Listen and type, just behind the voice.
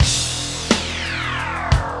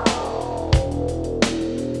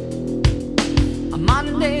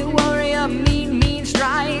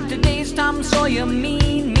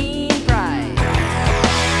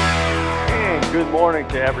morning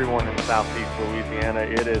to everyone in Southeast Louisiana.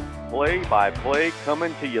 It is Play-by-Play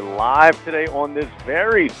coming to you live today on this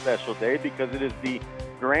very special day because it is the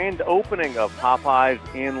grand opening of Popeyes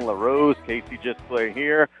in Larose. Casey Gisclair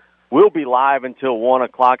here. We'll be live until 1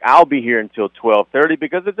 o'clock. I'll be here until 12:30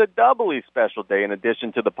 because it's a doubly special day. In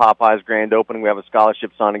addition to the Popeyes grand opening, we have a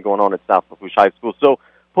scholarship signing going on at South Lafourche High School. So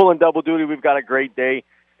pulling double duty, we've got a great day.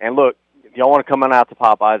 And look, if y'all want to come on out to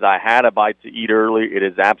Popeyes, I had a bite to eat early. It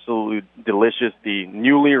is absolutely delicious. The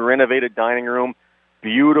newly renovated dining room,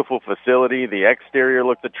 beautiful facility. The exterior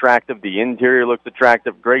looks attractive. The interior looks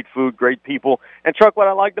attractive. Great food, great people. And, Truck, what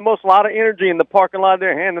I like the most, a lot of energy in the parking lot.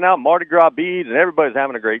 They're handing out Mardi Gras beads, and everybody's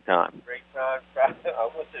having a great time. Great time.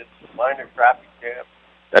 What's it? Minor traffic jam.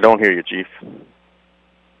 I don't hear you, Chief.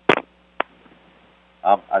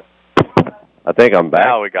 I think I'm back.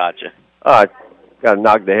 Now we got you. All right. Got to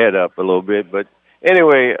knock the head up a little bit, but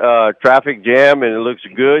anyway, traffic jam, and it looks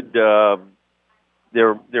good.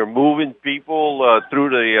 They're moving people through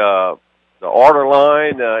the order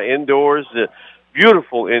line indoors.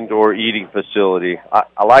 Beautiful indoor eating facility.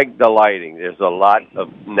 I like the lighting. There's a lot of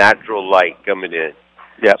natural light coming in.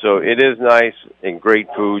 Yeah, so it is nice and great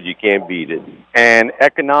food. You can't beat it. And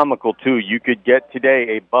economical, too. You could get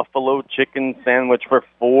today a buffalo chicken sandwich for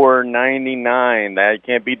 $4.99. You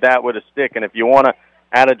can't beat that with a stick. And if you want to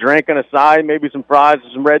add a drink on a side, maybe some fries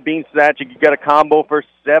or some red beans to that, you could get a combo for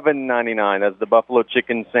 $7.99. That's the buffalo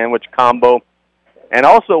chicken sandwich combo. And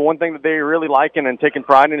also, one thing that they're really liking and taking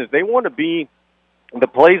pride in is they want to be the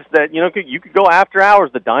place that, you could go after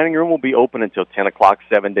hours. The dining room will be open until 10 o'clock,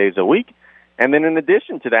 7 days a week. And then in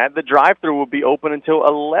addition to that, the drive-thru will be open until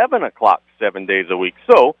 11 o'clock, 7 days a week.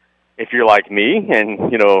 So if you're like me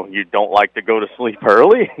and, you don't like to go to sleep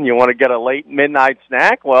early and you want to get a late midnight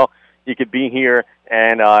snack, well, you could be here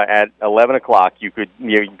and at 11 o'clock you'd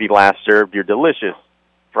be last served your delicious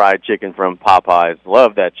fried chicken from Popeyes.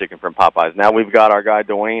 Love that chicken from Popeyes. Now we've got our guy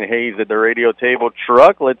Dwayne Hayes at the radio table.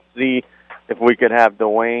 Truck, let's see if we could have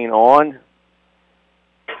Dwayne on.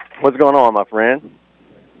 What's going on, my friend?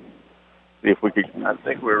 See if we could. I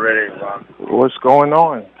think we're ready, Ron. What's going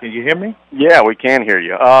on? Can you hear me? Yeah, we can hear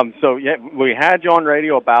you. We had you on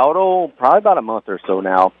radio probably about a month or so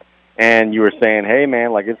now, and you were saying, hey,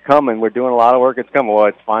 man, it's coming. We're doing a lot of work. It's coming. Well,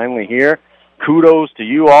 it's finally here. Kudos to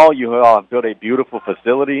you all. You all have built a beautiful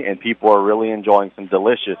facility, and people are really enjoying some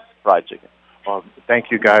delicious fried chicken. Thank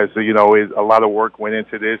you, guys. A lot of work went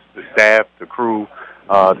into this, the staff, the crew,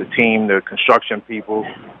 the team, the construction people,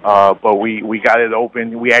 but we got it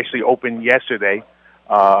open. We actually opened yesterday,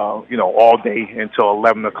 all day until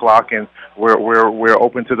 11 o'clock, and we're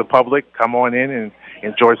open to the public. Come on in and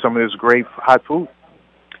enjoy some of this great hot food.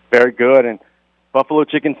 Very good. And buffalo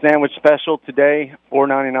chicken sandwich special today,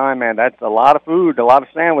 $4.99. Man, that's a lot of food, a lot of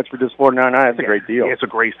sandwich for just $4.99. That's a great deal. Yeah, it's a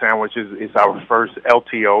great sandwich. It's our first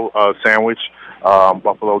LTO sandwich.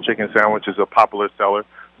 Buffalo chicken sandwich is a popular seller.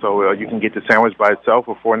 So you can get the sandwich by itself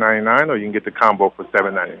for $4.99, or you can get the combo for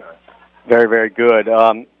 $7.99. Very, very good.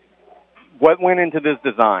 What went into this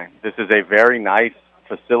design? This is a very nice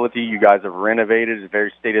facility. You guys have renovated. It's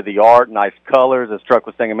very state-of-the-art, nice colors. As Truck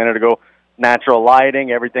was saying a minute ago, natural lighting.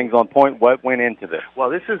 Everything's on point. What went into this? Well,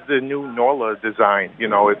 this is the new NOLA design.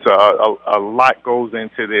 It's a lot goes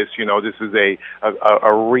into this. This is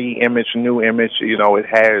a re-image, new image. It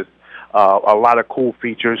has a lot of cool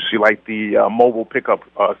features, like the mobile pickup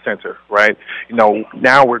center, right?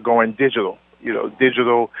 Now we're going digital.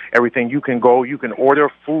 Digital, everything. You can order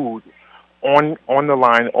food on the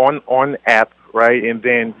line, on app, right? And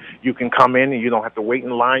then you can come in and you don't have to wait in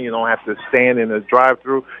line. You don't have to stand in the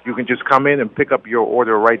drive-thru. You can just come in and pick up your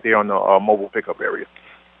order right there on the mobile pickup area.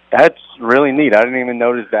 That's really neat. I didn't even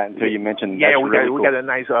notice that until you mentioned. Yeah, we got a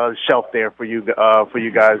nice shelf there for you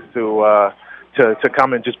guys to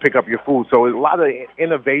come and just pick up your food. So a lot of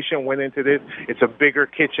innovation went into this. It's a bigger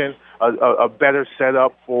kitchen, a better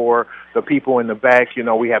setup for the people in the back.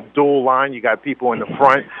 We have dual line. You got people in the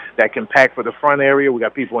front that can pack for the front area. We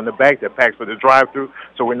got people in the back that pack for the drive-through,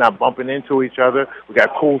 so we're not bumping into each other. We got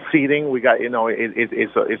cool seating. We got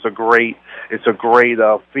it's a great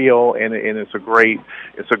feel, and it's a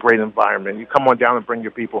great environment. You come on down and bring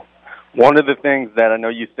your people. One of the things that I know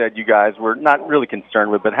you said you guys were not really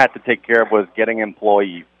concerned with but had to take care of was getting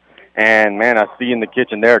employees. And, man, I see in the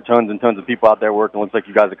kitchen there are tons and tons of people out there working. Looks like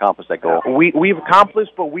you guys accomplished that goal. We've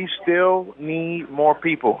accomplished, but we still need more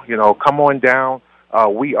people. Come on down.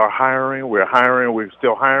 We are hiring. We're hiring. We're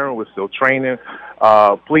still hiring. We're still training.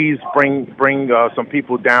 Please bring some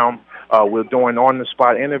people down. We're doing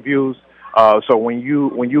on-the-spot interviews. So when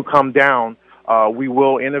you come down, We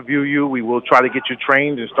will interview you. We will try to get you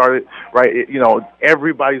trained and started right.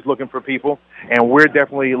 Everybody's looking for people, and we're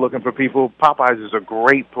definitely looking for people. Popeyes is a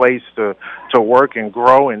great place to work and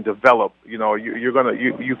grow and develop. You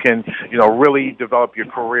can really develop your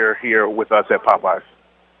career here with us at Popeyes.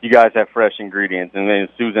 You guys have fresh ingredients, and then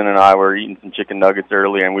Susan and I were eating some chicken nuggets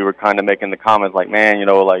earlier, and we were kind of making the comments like, man,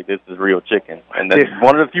 this is real chicken, and that's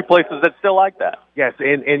one of the few places that's still like that. Yes,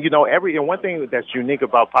 and one thing that's unique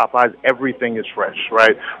about Popeyes, everything is fresh,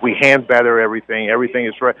 right? We hand batter everything. Everything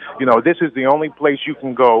is fresh. This is the only place you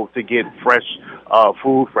can go to get fresh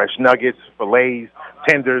food, fresh nuggets, fillets,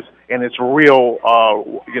 tenders, and it's real,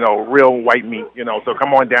 real white meat. So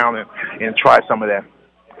come on down and try some of that.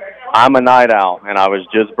 I'm a night owl, and I was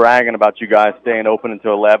just bragging about you guys staying open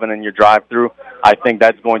until 11 in your drive-through. I think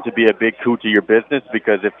that's going to be a big coup to your business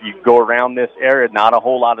because if you go around this area, not a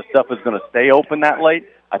whole lot of stuff is going to stay open that late.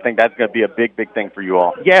 I think that's going to be a big, big thing for you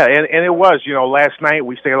all. Yeah, and it was. Last night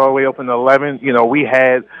we stayed all the way open to 11.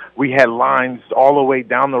 We had lines all the way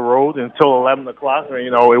down the road until 11 o'clock. It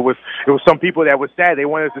was some people that were sad. They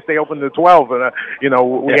wanted us to stay open to 12, and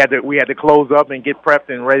we had to close up and get prepped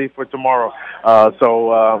and ready for tomorrow.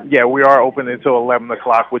 We are open until 11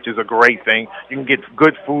 o'clock, which is a great thing. You can get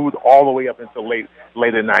good food all the way up until late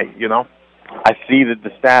at night. I see that the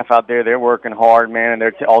staff out there, they're working hard, man, and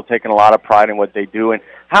they're all taking a lot of pride in what they do. And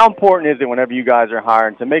how important is it whenever you guys are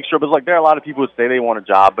hiring to make sure, because there are a lot of people who say they want a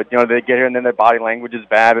job, but, they get here and then their body language is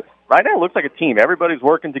bad. But right now it looks like a team. Everybody's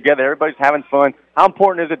working together. Everybody's having fun. How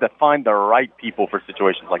important is it to find the right people for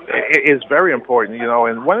situations like that? It's very important,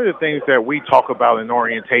 and one of the things that we talk about in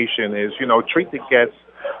orientation is, treat the guests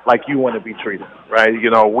like you want to be treated, right?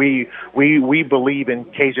 We believe in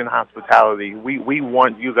Cajun hospitality. We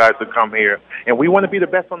want you guys to come here, and we want to be the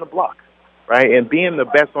best on the block, right? And being the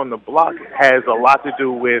best on the block has a lot to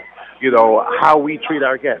do with, how we treat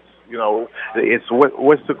our guests. It's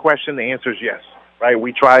what's the question? The answer is yes. Right,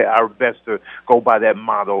 we try our best to go by that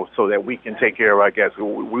motto so that we can take care of our guests.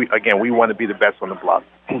 We want to be the best on the block.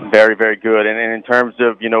 Very, very good. And in terms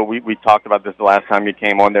of, we talked about this the last time you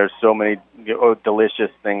came on. There's so many delicious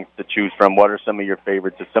things to choose from. What are some of your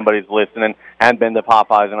favorites? If somebody's listening and been to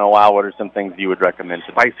Popeyes in a while, what are some things you would recommend?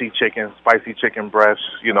 Spicy chicken breasts.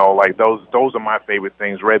 Those are my favorite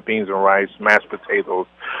things. Red beans and rice, mashed potatoes.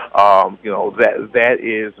 That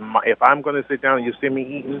is my. If I'm going to sit down and you see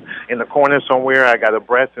me eating in the corner somewhere, I got a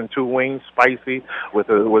breast and 2 wings, spicy, with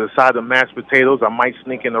a side of mashed potatoes. I might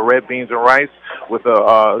sneak in the red beans and rice with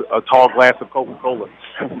a tall glass of Coca-Cola.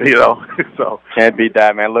 So can't beat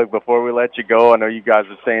that, man. Look, before we let you go, I know you guys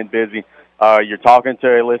are staying busy. You're talking to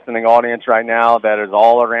a listening audience right now that is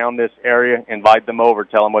all around this area. Invite them over.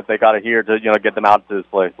 Tell them what they got to hear to get them out to this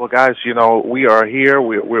place. Well, guys, we are here.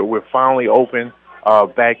 We're finally open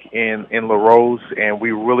back in Larose, and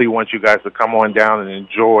we really want you guys to come on down and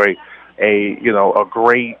enjoy a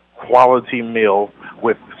great quality meal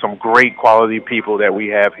with some great quality people that we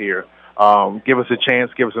have here. Give us a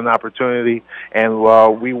chance, give us an opportunity, and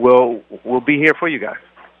we'll be here for you guys.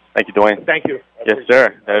 Thank you, Dwayne. Thank you. Yes,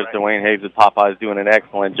 sir. There's Dwayne Hayes with Popeyes doing an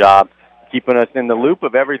excellent job keeping us in the loop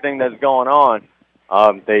of everything that's going on.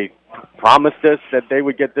 They promised us that they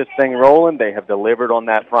would get this thing rolling. They have delivered on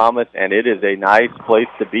that promise, and it is a nice place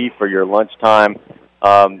to be for your lunchtime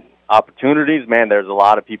opportunities. Man, there's a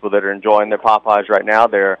lot of people that are enjoying their Popeyes right now.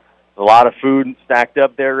 There's a lot of food stacked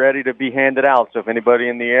up there ready to be handed out. So if anybody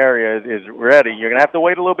in the area is ready, you're going to have to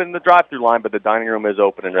wait a little bit in the drive-thru line, but the dining room is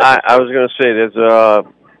open and ready. I was going to say there's a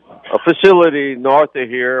facility north of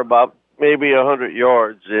here about maybe 100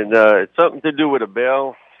 yards, and it's something to do with a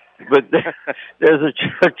bell. But there's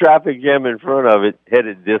a traffic jam in front of it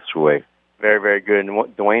headed this way. Very, very good. And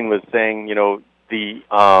what Dwayne was saying,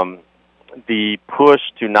 the push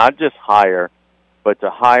to not just hire, but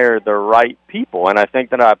to hire the right people. And I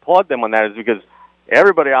think that I applaud them on that is because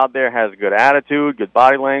everybody out there has good attitude, good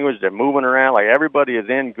body language. They're moving around. Like, everybody is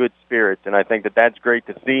in good spirits, and I think that that's great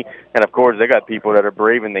to see. And, of course, they got people that are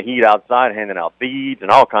braving the heat outside, handing out feeds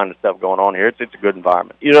and all kinds of stuff going on here. It's a good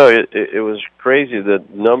environment. It was crazy, the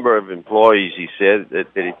number of employees, he said,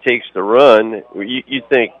 that it takes to run. You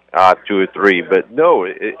think 2 or 3, but no,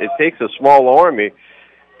 it takes a small army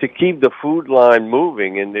to keep the food line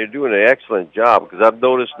moving, and they're doing an excellent job because I've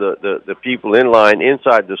noticed the people in line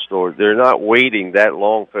inside the store, they're not waiting that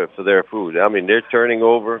long for their food. I mean, they're turning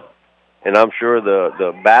over, and I'm sure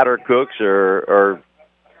the batter cooks are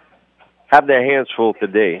have their hands full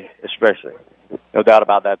today, especially. No doubt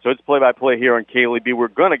about that. So it's play-by-play here on KLEB. We're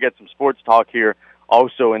going to get some sports talk here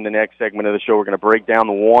also in the next segment of the show. We're going to break down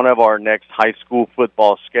one of our next high school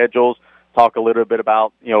football schedules. Talk a little bit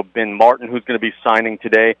about, Ben Martin, who's going to be signing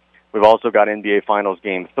today. We've also got NBA Finals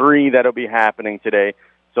Game 3 that'll be happening today.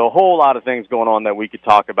 So a whole lot of things going on that we could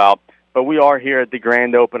talk about. But we are here at the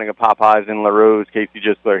grand opening of Popeyes in Larose. Casey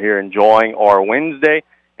Gisclair here enjoying our Wednesday.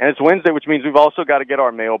 And it's Wednesday, which means we've also got to get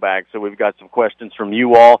our mailbag. So we've got some questions from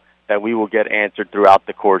you all that we will get answered throughout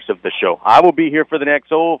the course of the show. I will be here for the next,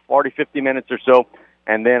 40, 50 minutes or so.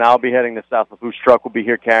 And then I'll be heading to South Lafourche. Truck will be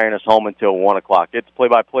here carrying us home until 1 o'clock. It's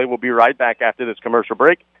play-by-play. We'll be right back after this commercial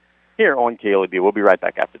break here on KLEB. We'll be right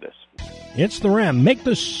back after this. It's the Ram Make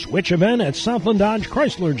the Switch event at Southland Dodge,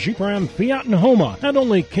 Chrysler, Jeep Ram, Fiat, and Homa. Not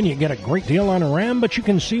only can you get a great deal on a Ram, but you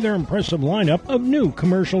can see their impressive lineup of new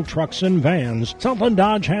commercial trucks and vans. Southland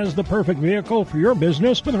Dodge has the perfect vehicle for your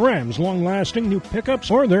business with Ram's long-lasting new pickups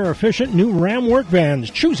or their efficient new Ram work vans.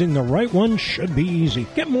 Choosing the right one should be easy.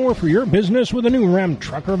 Get more for your business with a new Ram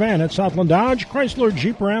truck or van at Southland Dodge, Chrysler,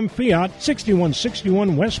 Jeep Ram, Fiat,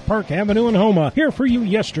 6161 West Park Avenue in Homa. Here for you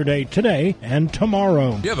yesterday, today, and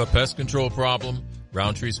tomorrow. You have a pest control problem?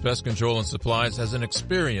 Roundtree's Pest Control and Supplies has an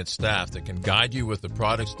experienced staff that can guide you with the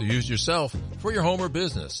products to use yourself for your home or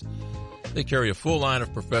business. They carry a full line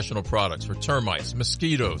of professional products for termites,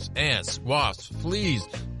 mosquitoes, ants, wasps, fleas,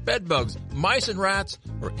 bed bugs, mice and rats,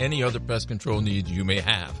 or any other pest control needs you may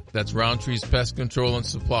have. That's Roundtree's Pest Control and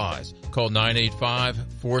Supplies. Call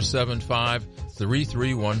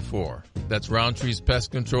 985-475-3314. That's Roundtree's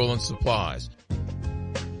Pest Control and Supplies.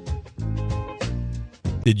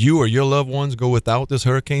 Did you or your loved ones go without this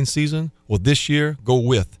hurricane season? Well, this year, go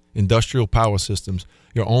with Industrial Power Systems,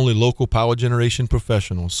 your only local power generation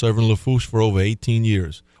professional, serving Lafourche for over 18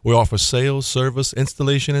 years. We offer sales, service,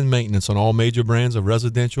 installation, and maintenance on all major brands of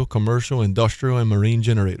residential, commercial, industrial, and marine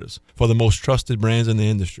generators for the most trusted brands in the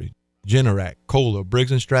industry. Generac, Kohler,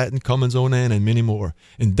 Briggs & Stratton, Cummins Onan, and many more.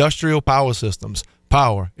 Industrial Power Systems.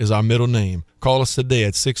 Power is our middle name. Call us today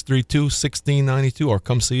at 632-1692 or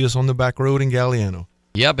come see us on the back road in Galliano.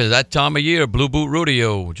 Yep, it's that time of year, Blue Boot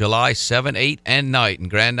Rodeo, July 7, 8, and night in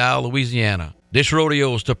Grand Isle, Louisiana. This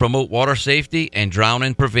rodeo is to promote water safety and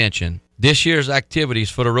drowning prevention. This year's activities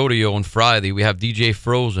for the rodeo on Friday, we have DJ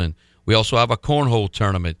Frozen. We also have a cornhole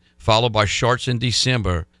tournament, followed by Sharks in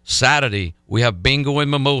December. Saturday, we have bingo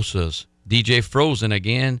and mimosas. DJ Frozen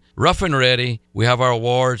again. Rough and Ready, we have our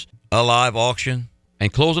awards, a live auction.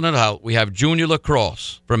 And closing it out, we have Junior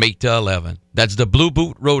Lacrosse from 8 to 11. That's the Blue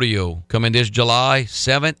Boot Rodeo coming this July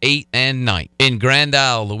 7, 8, and 9 in Grand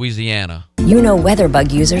Isle, Louisiana. You know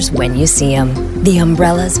WeatherBug users when you see them. The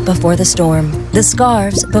umbrellas before the storm, the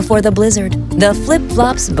scarves before the blizzard, the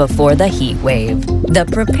flip-flops before the heat wave. The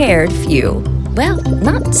prepared few. Well,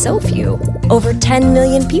 not so few. Over 10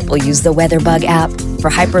 million people use the WeatherBug app for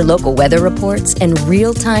hyper-local weather reports and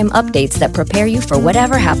real-time updates that prepare you for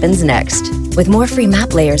whatever happens next. With more free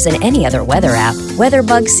map layers than any other weather app,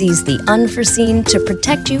 WeatherBug sees the unforeseen to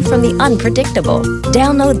protect you from the unpredictable.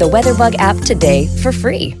 Download the WeatherBug app today for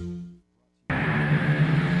free.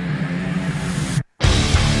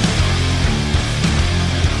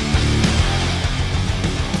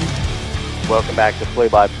 Welcome back to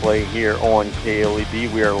Play-by-Play here on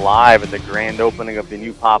KLEB. We are live at the grand opening of the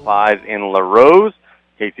new Popeyes in Larose.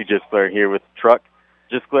 Casey Gisclair here with the truck.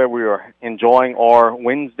 Gisclair, we are enjoying our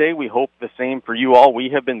Wednesday. We hope the same for you all. We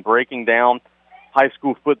have been breaking down high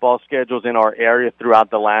school football schedules in our area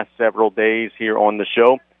throughout the last several days here on the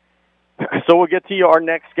show. So we'll get to you our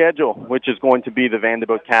next schedule, which is going to be the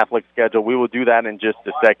Vanderbilt Catholic schedule. We will do that in just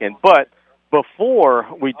a second. But before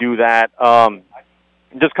we do that,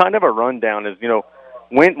 just kind of a rundown is,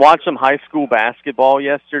 watched some high school basketball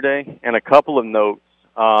yesterday, and a couple of notes.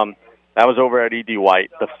 That was over at E.D.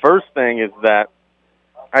 White. The first thing is that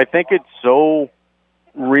I think it's so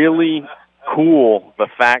really cool, the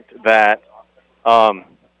fact that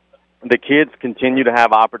the kids continue to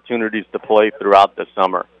have opportunities to play throughout the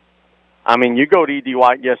summer. I mean, you go to E.D.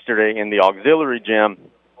 White yesterday in the auxiliary gym,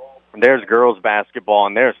 there's girls basketball,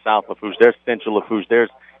 and there's South Lafourche, there's Central Lafourche, there's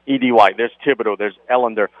E.D. White, there's Thibodaux, there's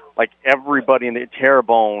Ellender, like everybody in the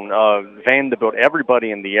Terrebonne, Vanderbilt,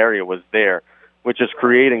 everybody in the area was there, which is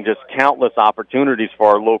creating just countless opportunities for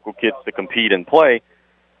our local kids to compete and play.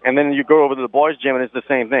 And then you go over to the boys' gym, and it's the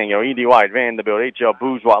same thing. E.D. White, Vanderbilt, H.L.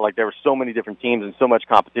 Bourgeois, like there were so many different teams and so much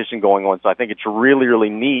competition going on. So I think it's really, really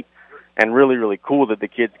neat and really, really cool that the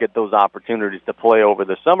kids get those opportunities to play over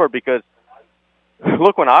the summer because,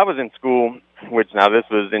 look, when I was in school, which now this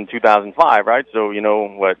was in 2005, right? So,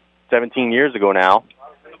 17 years ago now,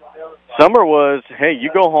 summer was, hey, you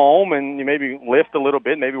go home and you maybe lift a little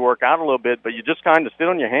bit, maybe work out a little bit, but you just kind of sit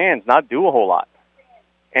on your hands, not do a whole lot.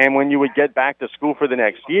 And when you would get back to school for the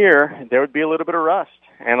next year, there would be a little bit of rust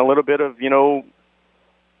and a little bit of, you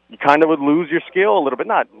kind of would lose your skill a little bit.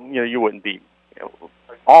 Not, you wouldn't be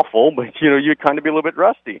awful, but, you'd kind of be a little bit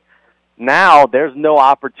rusty. Now there's no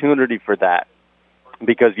opportunity for that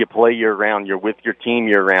because you play year-round. You're with your team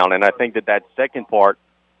year-round. And I think that second part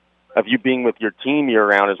of you being with your team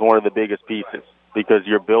year-round is one of the biggest pieces because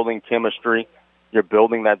you're building chemistry, you're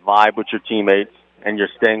building that vibe with your teammates, and you're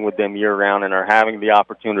staying with them year-round and are having the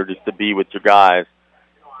opportunities to be with your guys.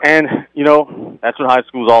 And, that's what high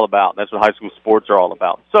school is all about. That's what high school sports are all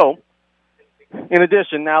about. So, in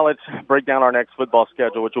addition, now let's break down our next football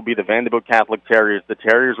schedule, which will be the Vanderbilt Catholic Terriers. The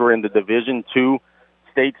Terriers were in the Division II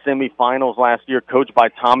state semifinals last year, coached by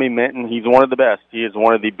Tommy Minton. He's one of the best. He is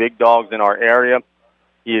one of the big dogs in our area.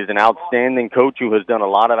 He is an outstanding coach who has done a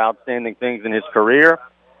lot of outstanding things in his career.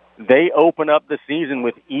 They open up the season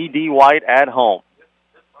with E.D. White at home.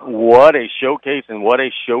 What a showcase and what a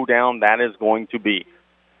showdown that is going to be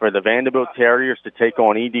for the Vanderbilt Terriers to take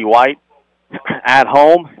on E.D. White at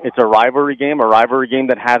home. It's a rivalry game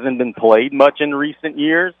that hasn't been played much in recent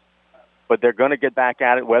years, but they're going to get back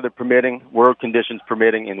at it, weather permitting, world conditions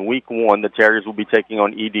permitting. In Week 1, the Terriers will be taking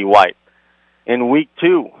on E.D. White. In Week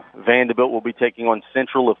 2, Vanderbilt will be taking on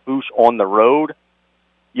Central Lafourche on the road.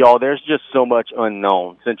 Y'all, there's just so much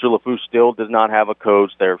unknown. Central Lafourche still does not have a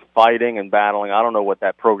coach. They're fighting and battling. I don't know what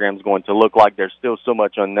that program's going to look like. There's still so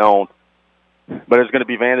much unknown. But it's going to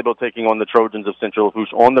be Vanderbilt taking on the Trojans of Central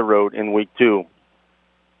Lafourche on the road in Week 2.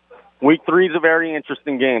 Week 3 is a very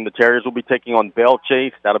interesting game. The Terriers will be taking on Belle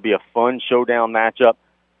Chase. That'll be a fun showdown matchup.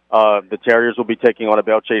 The Terriers will be taking on a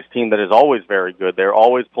Belle Chase team that is always very good. They're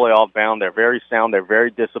always playoff bound. They're very sound. They're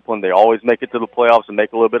very disciplined. They always make it to the playoffs and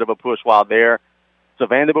make a little bit of a push while there. So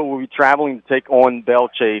Vanderbilt will be traveling to take on Belle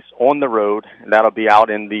Chase on the road. And that'll be out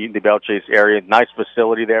in the Belle Chase area. Nice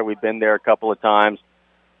facility there. We've been there a couple of times.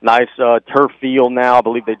 Nice turf field now. I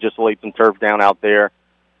believe they just laid some turf down out there.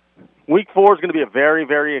 Week 4 is going to be a very,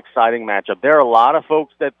 very exciting matchup. There are a lot of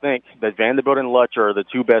folks that think that Vanderbilt and Lutcher are the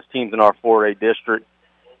two best teams in our 4A district.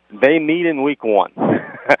 They meet in Week 1.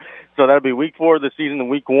 So that'll be Week 4 of the season. In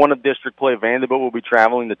Week 1 of district play, Vanderbilt will be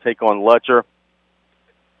traveling to take on Lutcher.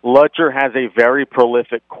 Lutcher has a very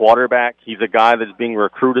prolific quarterback. He's a guy that's being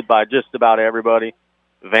recruited by just about everybody.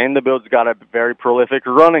 Vanderbilt's got a very prolific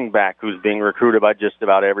running back who's being recruited by just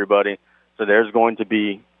about everybody. So there's going to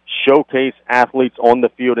be showcase athletes on the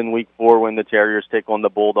field in Week 4 when the Terriers take on the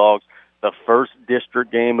Bulldogs. The first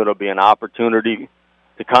district game, it'll be an opportunity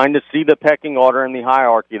to kind of see the pecking order and the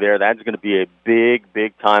hierarchy there. That's going to be a big,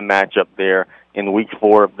 big-time matchup there in Week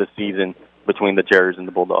 4 of the season between the Terriers and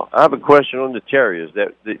the Bulldogs. I have a question on the Terriers.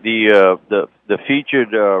 The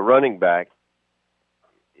featured running back,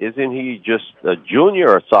 isn't he just a junior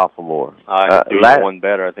or a sophomore? I do that one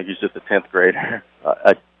better. I think he's just a 10th grader.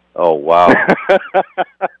 Oh, wow.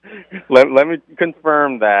 Let me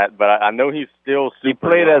confirm that, but I know he's still super He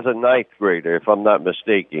played young. as a 9th grader, if I'm not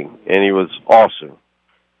mistaken, and he was awesome.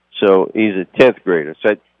 So he's a 10th grader.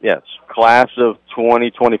 So, yes. Class of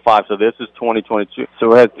 2025, so this is 2022. So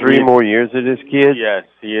we had 3 more years of this kid? Yes,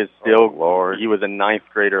 he is still. Oh, Lord. He was a 9th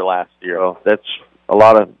grader last year. Well, that's a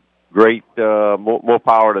lot of great, more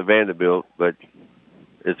power to Vanderbilt, but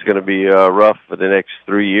it's going to be rough for the next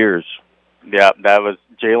 3 years. Yeah, that was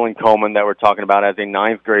Jalen Coleman that we're talking about as a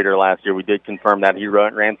 9th grader last year. We did confirm that. He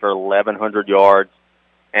ran for 1,100 yards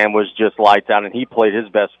and was just lights out, and he played his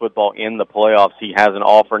best football in the playoffs. He has an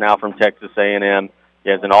offer now from Texas A&M. He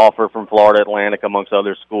has an offer from Florida Atlantic, amongst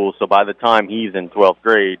other schools. So by the time he's in 12th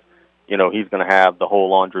grade, he's going to have the whole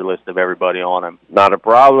laundry list of everybody on him. Not a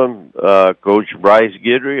problem. Coach Bryce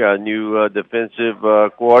Guidry, our new defensive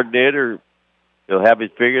coordinator, he'll have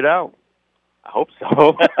it figured out. I hope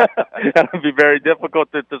so. That would be very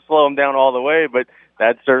difficult to slow him down all the way, but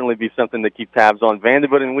that'd certainly be something to keep tabs on.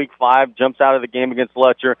 Vanderbilt in Week 5 jumps out of the game against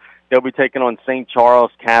Lutcher. They'll be taking on St.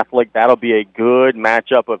 Charles Catholic. That'll be a good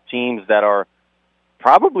matchup of teams that are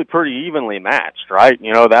probably pretty evenly matched, right?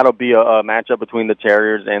 That'll be a matchup between the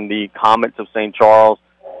Terriers and the Comets of St. Charles.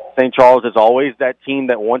 St. Charles is always that team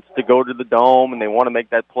that wants to go to the Dome, and they want to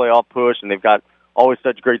make that playoff push, and they've got always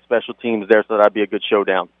such great special teams there, so that'd be a good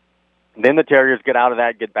showdown. Then the Terriers get out of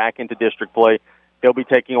that, get back into district play. They'll be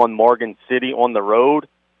taking on Morgan City on the road.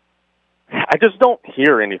 I just don't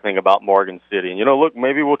hear anything about Morgan City. And, look,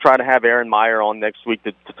 maybe we'll try to have Aaron Meyer on next week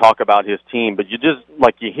to talk about his team. But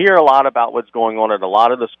you hear a lot about what's going on at a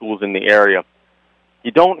lot of the schools in the area.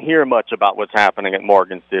 You don't hear much about what's happening at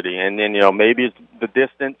Morgan City. And then, maybe it's the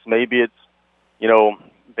distance. Maybe it's,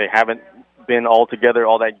 they haven't been altogether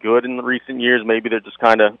all that good in the recent years. Maybe they're just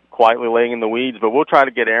kind of quietly laying in the weeds. But we'll try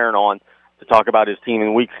to get Aaron on to talk about his team.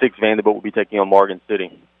 In Week 6, Vanderbilt will be taking on Morgan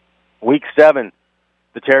City. Week 7,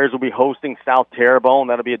 the Terriers will be hosting South Terrebonne.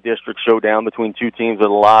 That'll be a district showdown between two teams with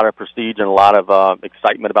a lot of prestige and a lot of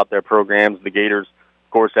excitement about their programs. The Gators,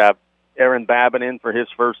 of course, have Aaron Babin in for his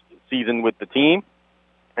first season with the team,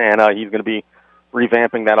 and he's going to be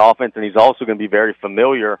revamping that offense, and he's also going to be very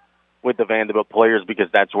familiar with the Vanderbilt players because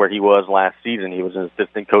that's where he was last season. He was an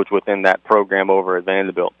assistant coach within that program over at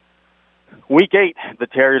Vanderbilt. Week 8, the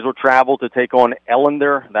Terriers will travel to take on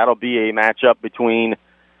Ellender. That'll be a matchup between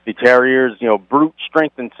the Terriers, brute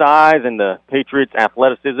strength and size, and the Patriots'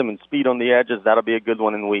 athleticism and speed on the edges. That'll be a good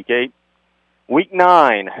one in Week 8. Week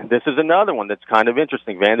 9, this is another one that's kind of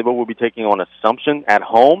interesting. Vanderbilt will be taking on Assumption at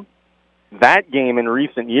home. That game in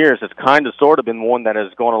recent years has kind of sort of been one that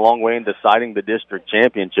has gone a long way in deciding the district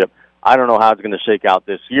championship. I don't know how it's going to shake out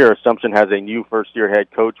this year. Assumption has a new first-year head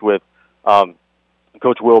coach with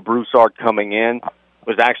Coach Will Broussard coming in.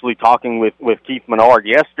 Was actually talking with Keith Menard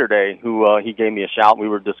yesterday, who he gave me a shout. We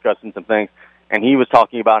were discussing some things, and he was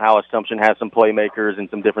talking about how Assumption has some playmakers and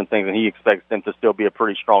some different things, and he expects them to still be a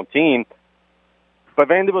pretty strong team. But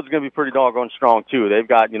Vanderbilt's going to be pretty doggone strong, too. They've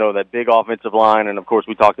got, that big offensive line, and, of course,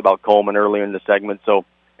 we talked about Coleman earlier in the segment. So,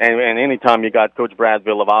 and anytime you got Coach Brad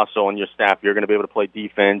Villavaso on your staff, you're going to be able to play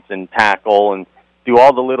defense and tackle and do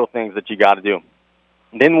all the little things that you got to do.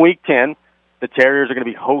 And then Week 10, the Terriers are going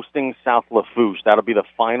to be hosting South Lafourche. That'll be the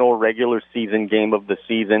final regular season game of the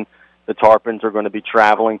season. The Tarpons are going to be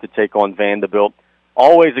traveling to take on Vanderbilt.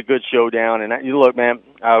 Always a good showdown. And you look, man,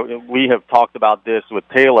 we have talked about this with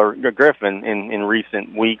Taylor Griffin in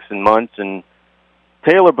recent weeks and months. And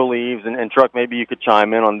Taylor believes, and Truck, maybe you could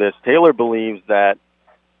chime in on this. Taylor believes that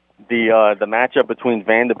the matchup between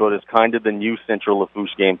Vanderbilt is kind of the new Central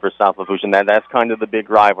Lafourche game for South Lafourche, and that's kind of the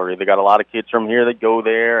big rivalry. They got a lot of kids from here that go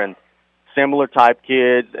there, and similar type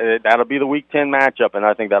kids. That'll be the Week 10 matchup, and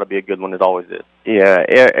I think that'll be a good one. It always is. Yeah,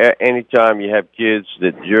 anytime you have kids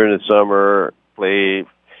that during the summer play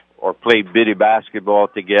bitty basketball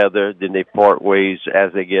together, then they part ways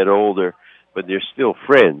as they get older, but they're still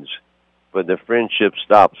friends. But the friendship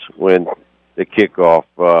stops when the kickoff.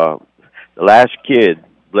 The last kid,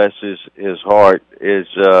 bless his heart, is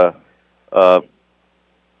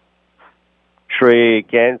Trey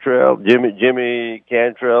Cantrell, Jimmy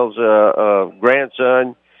Cantrell's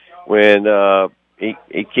grandson. When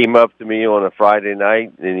he came up to me on a Friday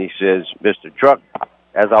night and he says, "Mr. Truck,"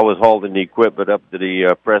 as I was holding the equipment up to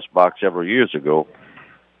the press box several years ago,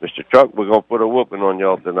 "Mr. Truck, we're going to put a whooping on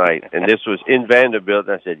y'all tonight." And this was in Vanderbilt.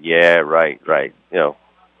 And I said, "Yeah, right.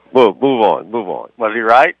 Move on. Was he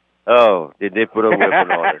right? Oh, did they put a whipping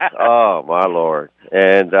on us? Oh, my Lord.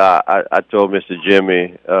 And I told Mr.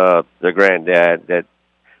 Jimmy, the granddad, that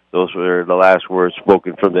those were the last words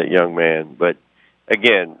spoken from that young man. But,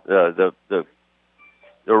 again, the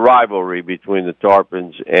rivalry between the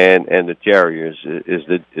Tarpons and the Terriers is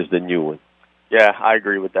the new one. Yeah, I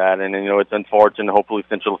agree with that. And, it's unfortunate. Hopefully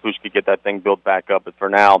Central Lafourche could get that thing built back up. But for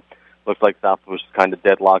now, looks like South Lafourche is kind of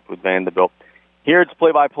deadlocked with Vanderbilt. Here it's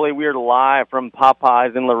play-by-play. We are live from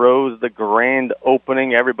Popeyes in Larose, the grand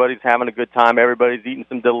opening. Everybody's having a good time. Everybody's eating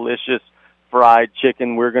some delicious fried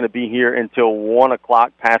chicken. We're going to be here until 1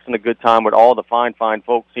 o'clock, passing a good time with all the fine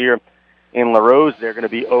folks here in Larose. They're going to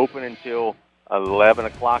be open until 11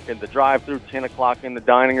 o'clock in the drive-thru, 10 o'clock in the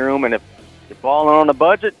dining room. And if you're balling on a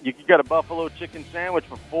budget, you can get a buffalo chicken sandwich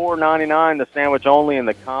for $4.99, the sandwich only, and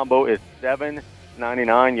the combo is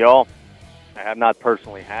 $7.99, y'all. I have not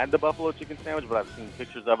personally had the buffalo chicken sandwich, but I've seen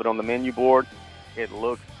pictures of it on the menu board. It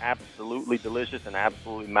looks absolutely delicious and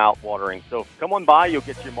absolutely mouth-watering. So come on by. You'll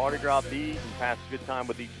get your Mardi Gras beef and pass a good time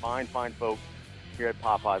with these fine folks here at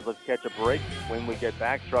Popeyes. Let's catch a break. When we get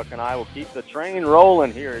back, Truck and I will keep the train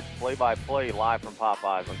rolling here. It's play-by-play live from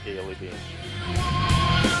Popeyes on KLEB.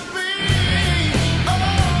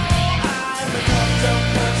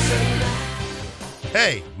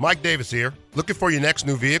 Hey, Mike Davis here. Looking for your next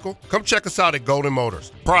new vehicle? Come check us out at Golden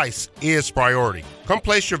Motors. Price is priority. Come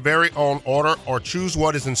place your very own order or choose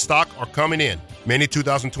what is in stock or coming in. Many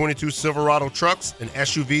 2022 Silverado trucks and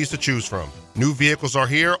SUVs to choose from. New vehicles are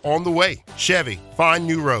here on the way. Chevy, find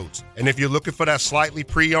new roads. And if you're looking for that slightly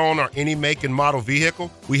pre-owned or any make and model vehicle,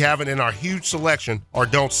 we have it in our huge selection, or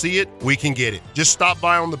don't see it, we can get it. Just stop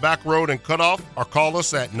by on the back road and cut off or call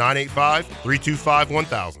us at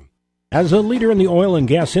 985-325-1000. As a leader in the oil and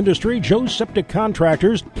gas industry, Joe's Septic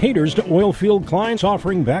Contractors caters to oil field clients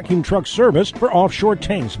offering vacuum truck service for offshore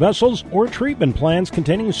tanks, vessels, or treatment plants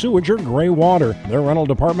containing sewage or gray water. Their rental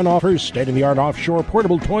department offers state-of-the-art offshore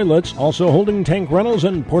portable toilets, also holding tank rentals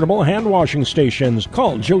and portable hand washing stations.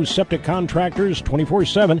 Call Joe's Septic Contractors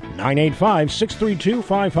 24/7,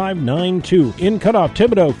 985-632-5592 in Cutoff,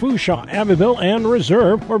 Thibodaux, Fouchon, Abbeville, and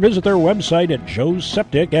Reserve, or visit their website at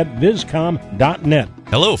joesseptic@viscom.net.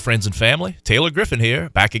 Hello, friends and family. Taylor Griffin here,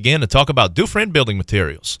 back again to talk about Dufresne Building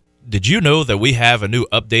Materials. Did you know that we have a new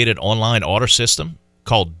updated online order system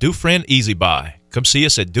called Dufresne Easy Buy? Come see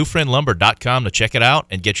us at DufresneLumber.com to check it out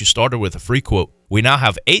and get you started with a free quote. We now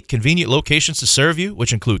have 8 convenient locations to serve you,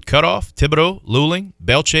 which include Cutoff, Thibodaux, Luling,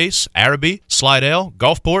 Bellchase, Araby, Slidell,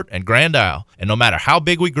 Gulfport, and Grand Isle. And no matter how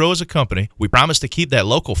big we grow as a company, we promise to keep that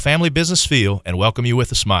local family business feel and welcome you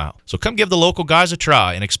with a smile. So come give the local guys a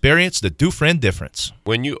try and experience the Dufresne difference.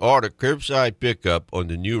 When you order curbside pickup on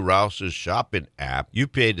the new Rouse's shopping app, you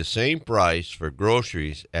pay the same price for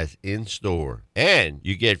groceries as in-store. And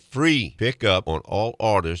you get free pickup on all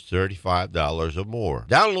orders $35 or more.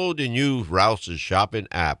 Download the new Rouse's shopping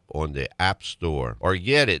app on the App Store or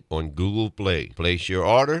get it on Google Play. Place your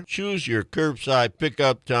order, choose your curbside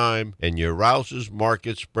pickup time, and your Rouse's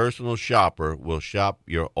Markets personal shopper will shop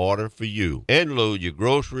your order for you and load your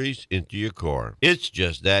groceries into your car. It's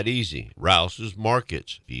just that easy. Rouse's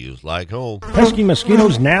Markets feels like home. Pesky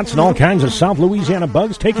mosquitoes, gnats, and all kinds of South Louisiana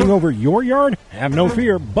bugs taking over your yard? Have no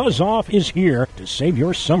fear. Buzz Off is here to save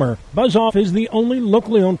your summer. Buzz Off is the only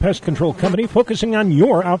locally owned pest control company focusing on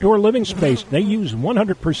your outdoor living space. They use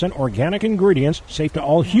 100% organic ingredients, safe to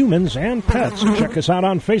all humans and pets. Check us out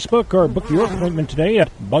on Facebook or book your appointment today at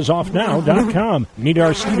buzzoffnow.com. Need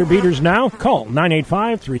our Skeeter Beaters now? Call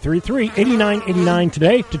 985-333-8989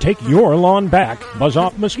 today to take your lawn back. Buzz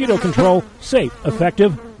Off Mosquito Control. Safe,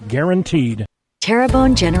 effective, guaranteed.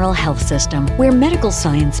 Terrebonne General Health System, where medical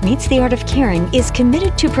science meets the art of caring, is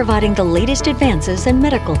committed to providing the latest advances in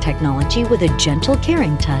medical technology with a gentle,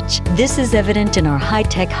 caring touch. This is evident in our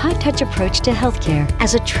high-tech, high-touch approach to healthcare.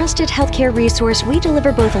 As a trusted healthcare resource, we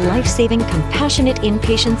deliver both life-saving, compassionate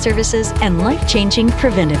inpatient services and life-changing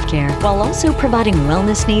preventive care, while also providing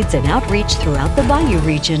wellness needs and outreach throughout the Bayou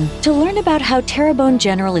region. To learn about how Terrebonne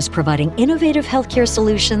General is providing innovative healthcare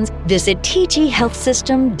solutions, visit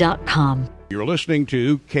tghealthsystem.com. You're listening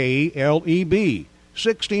to KLEB,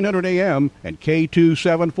 1600 AM and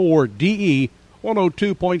K274DE,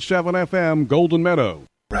 102.7 FM, Golden Meadow.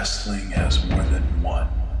 Wrestling has more than one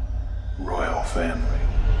royal family.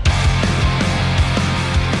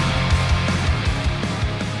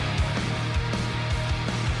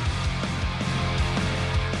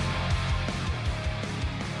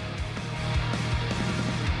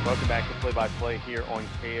 Welcome back to Play-by-Play here on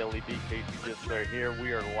KLEB. Casey Gisclair here.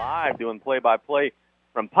 We are live doing play-by-play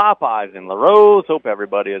from Popeyes in Larose. Hope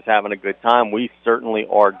everybody is having a good time. We certainly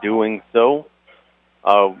are doing so.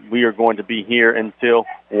 We are going to be here until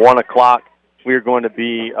 1 o'clock. We are going to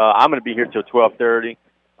be, I'm going to be here till 12:30.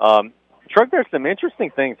 Truck, there's some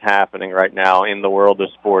interesting things happening right now in the world of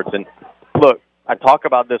sports. And look, I talk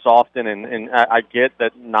about this often, and I get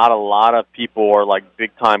that not a lot of people are like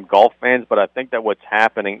big-time golf fans, but I think that what's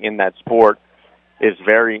happening in that sport is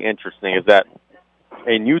very interesting, is that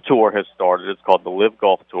a new tour has started. It's called the Live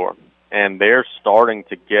Golf Tour, and they're starting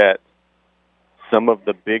to get some of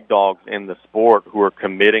the big dogs in the sport who are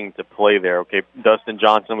committing to play there. Okay, Dustin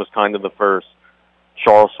Johnson was kind of the first.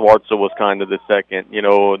 Charles Schwartzel was kind of the second. You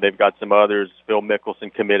know, they've got some others. Phil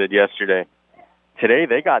Mickelson committed yesterday. Today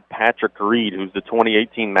they got Patrick Reed, who's the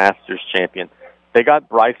 2018 Masters champion. They got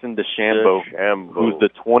Bryson DeChambeau, who's the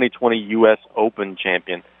 2020 U.S. Open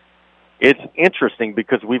champion. It's interesting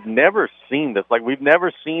because we've never seen this. Like, we've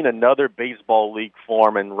never seen another baseball league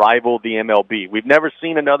form and rival the MLB. We've never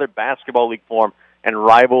seen another basketball league form and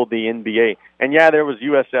rival the NBA. And, yeah, there was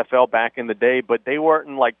USFL back in the day, but they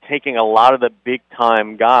weren't, like, taking a lot of the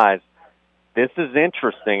big-time guys. This is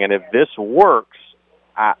interesting, and if this works,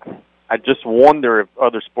 I just wonder if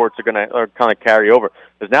other sports are going to kind of carry over.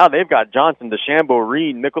 Because now they've got Johnson, DeChambeau,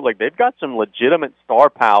 Reed, Mickle. Like, they've got some legitimate star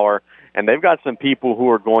power, and they've got some people who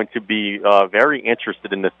are going to be very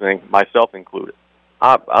interested in this thing, myself included.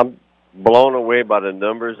 I'm blown away by the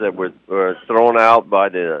numbers that were thrown out by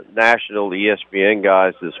the national ESPN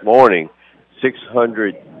guys this morning.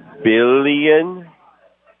 600 billion,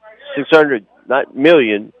 600, not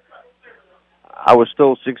million. I was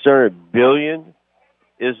told 600 billion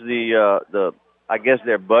is the I guess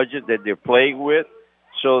their budget that they're playing with.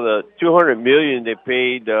 So the 200 million they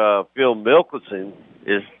paid Phil Mickelson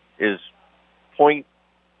is 0.00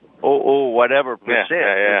 whatever percent.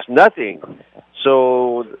 Yeah. It's nothing.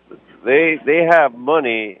 So they have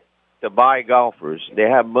money to buy golfers. They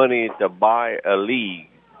have money to buy a league,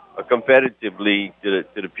 a competitive league to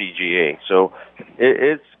the PGA. So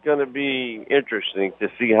it's going to be interesting to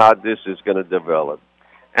see how this is going to develop.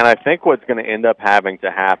 And I think what's going to end up having to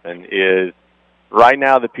happen is, right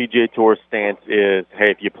now the PGA Tour stance is, hey,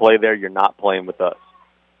 if you play there, you're not playing with us.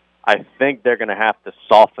 I think they're going to have to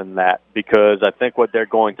soften that, because I think what they're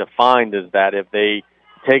going to find is that if they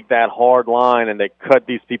take that hard line and they cut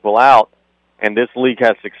these people out and this league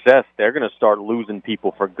has success, they're going to start losing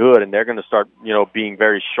people for good, and they're going to start, being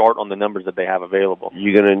very short on the numbers that they have available.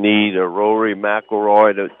 You're going to need a Rory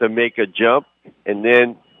McIlroy to make a jump, and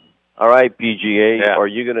then, all right, PGA, are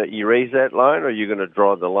you going to erase that line or are you going to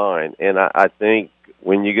draw the line? And I think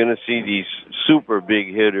when you're going to see these super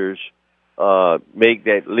big hitters make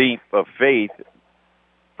that leap of faith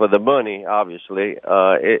for the money, obviously,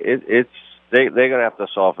 they're going to have to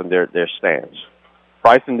soften their stance.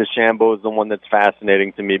 Bryson DeChambeau is the one that's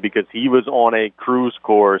fascinating to me because he was on a cruise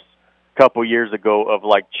course a couple years ago of,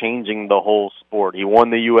 changing the whole sport. He won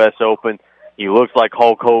the U.S. Open. He looks like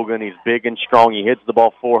Hulk Hogan. He's big and strong. He hits the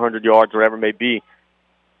ball 400 yards, wherever it may be.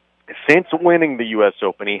 Since winning the U.S.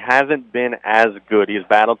 Open, he hasn't been as good. He's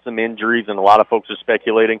battled some injuries, and a lot of folks are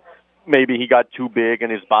speculating maybe he got too big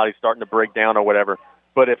and his body's starting to break down or whatever.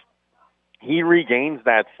 But if he regains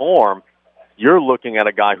that form, you're looking at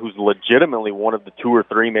a guy who's legitimately one of the two or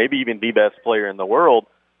three, maybe even the best player in the world,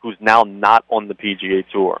 who's now not on the PGA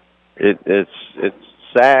Tour. It's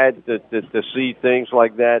sad to see things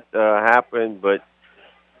like that happen, but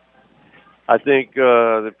I think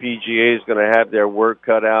the PGA is going to have their work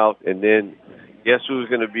cut out, and then guess who's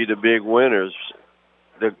going to be the big winners?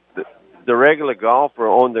 The regular golfer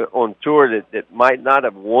on tour that might not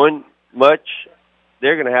have won much,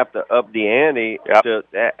 they're going to have to up the ante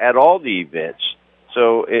at all the events.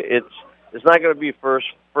 So it's not going to be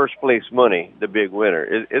first place money, the big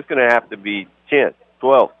winner. It's going to have to be 10th,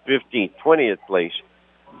 12th, 15th, 20th place.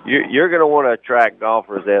 You're going to want to attract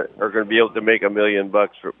golfers that are going to be able to make $1 million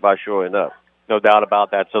by showing up. No doubt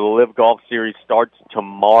about that. So the Live Golf Series starts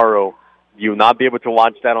tomorrow. You will not be able to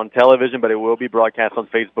watch that on television, but it will be broadcast on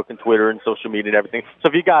Facebook and Twitter and social media and everything. So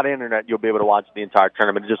if you got internet, you'll be able to watch the entire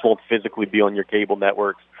tournament. It just won't physically be on your cable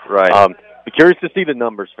networks. Right. I'm curious to see the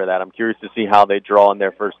numbers for that. I'm curious to see how they draw in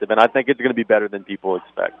their first event. I think it's going to be better than people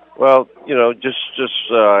expect. Well, just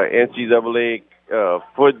NCAA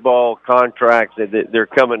football contracts that they're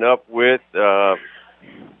coming up with. I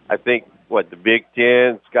think, the Big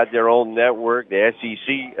Ten's got their own network, the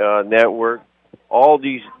SEC network, all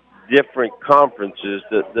these different conferences.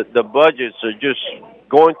 The budgets are just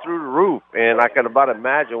going through the roof, and I can about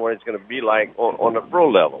imagine what it's going to be like on the pro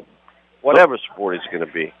level, whatever sport it's going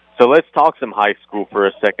to be. So let's talk some high school for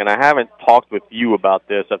a second. I haven't talked with you about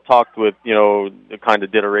this. I've talked with, kind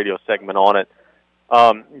of did a radio segment on it.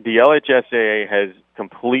 The LHSAA has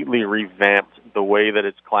completely revamped the way that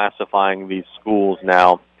it's classifying these schools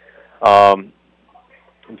now.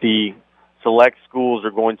 The select schools are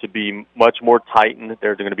going to be much more tightened.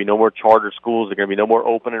 There's going to be no more charter schools. There's going to be no more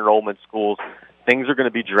open enrollment schools. Things are going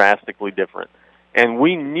to be drastically different. And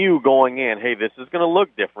we knew going in, hey, this is going to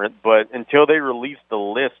look different, but until they released the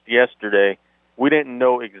list yesterday, we didn't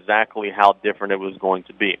know exactly how different it was going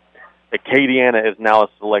to be. Acadiana is now a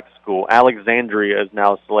select school. Alexandria is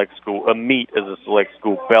now a select school. Amite is a select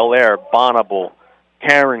school. Bel Air, Bonneville,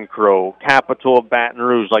 Karen Crow, Capital of Baton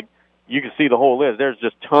Rouge. You can see the whole list. There's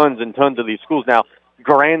just tons and tons of these schools. Now,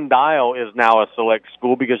 Grand Isle is now a select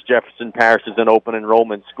school because Jefferson Parish is an open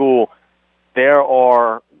enrollment school. There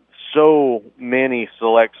are so many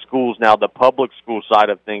select schools now. The public school side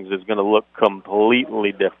of things is going to look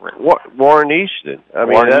completely different. Warren Easton. I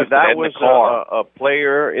mean, that was a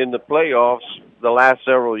player in the playoffs the last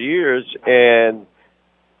several years, and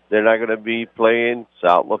they're not going to be playing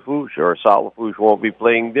South Lafourche, or South Lafourche won't be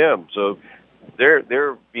playing them. So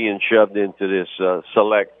they're being shoved into this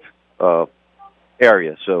select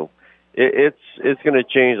area. So it's going to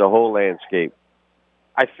change the whole landscape.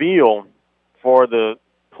 I feel for the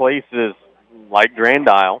places like Grand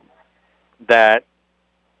Isle that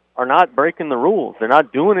are not breaking the rules. They're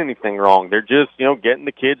not doing anything wrong. They're just, getting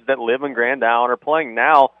the kids that live in Grand Isle and are playing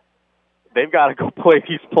now. They've got to go play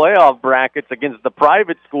these playoff brackets against the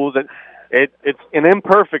private schools. It's an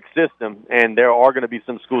imperfect system, and there are going to be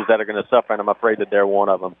some schools that are going to suffer, and I'm afraid that they're one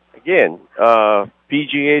of them. Again,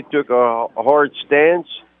 PGA took a hard stance.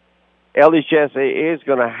 LHSAA is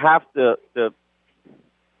going to have to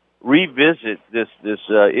revisit this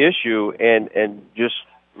issue and just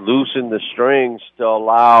loosen the strings to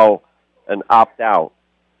allow an opt-out.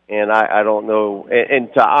 And I don't know.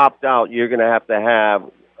 And to opt out, you're going to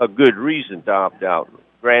have a good reason to opt out.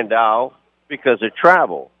 Grand Isle, because of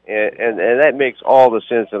travel. And that makes all the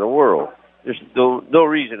sense in the world. There's no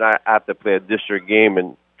reason I have to play a district game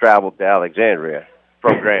and travel to Alexandria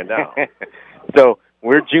from Grand Isle. So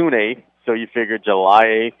we're June 8th, so you figure July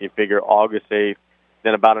 8th, you figure August 8th,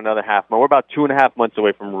 then about another half month. We're about 2.5 months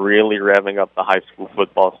away from really revving up the high school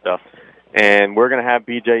football stuff. And we're going to have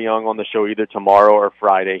B.J. Young on the show either tomorrow or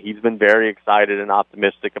Friday. He's been very excited and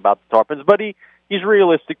optimistic about the Tarpons, but he's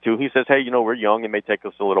realistic, too. He says, hey, we're young. It may take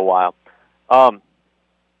us a little while.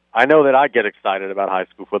 I know that I get excited about high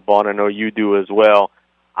school football, and I know you do as well.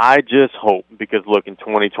 I just hope, because, look, in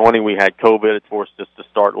 2020 we had COVID. It forced us to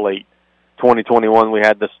start late. 2021 we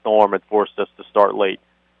had the storm. It forced us to start late.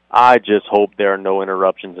 I just hope there are no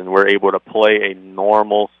interruptions and we're able to play a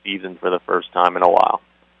normal season for the first time in a while.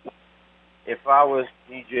 If I was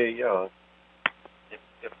DJ Young,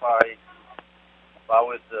 if I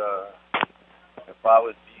was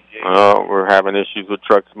DJ Young. Oh, we're having issues with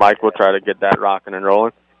Truck's mic. We'll try to get that rocking and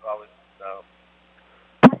rolling.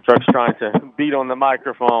 Truck's trying to beat on the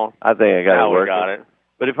microphone. I think I got now it working. We got it.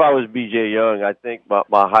 But if I was BJ Young, I think my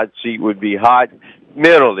hot seat would be hot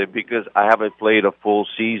mentally because I haven't played a full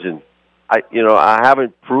season. I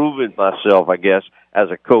haven't proven myself, I guess, as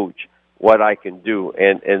a coach what I can do.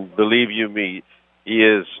 And believe you me,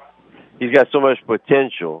 he's got so much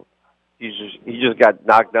potential. He just got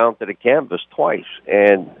knocked down to the canvas twice,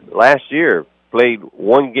 and last year played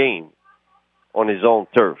one game on his own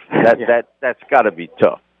turf. That's got to be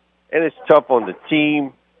tough. And it's tough on the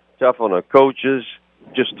team, tough on the coaches,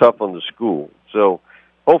 just tough on the school. So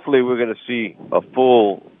hopefully we're going to see a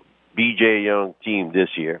full BJ Young team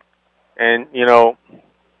this year. And, you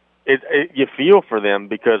feel for them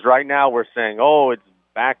because right now we're saying, it's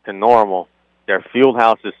back to normal. Their field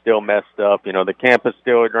house is still messed up. The campus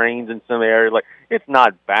still drains in some areas. Like, it's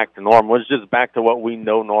not back to normal. It's just back to what we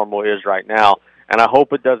know normal is right now. And I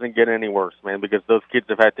hope it doesn't get any worse, man, because those kids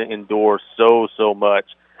have had to endure so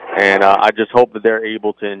much. And I just hope that they're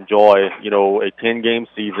able to enjoy, a 10-game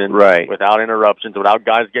season without interruptions, without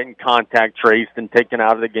guys getting contact traced and taken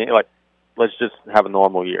out of the game. Like, let's just have a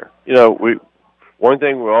normal year. One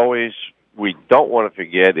thing we don't want to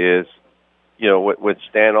forget is, what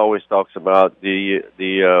Stan always talks about, the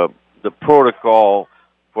protocol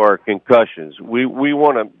for concussions. We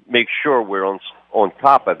want to make sure we're on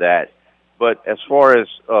top of that. But as far as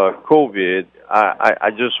COVID, I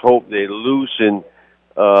just hope they loosen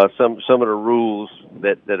some of the rules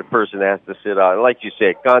that a person has to sit out. Like you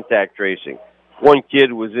said, contact tracing. One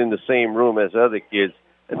kid was in the same room as other kids.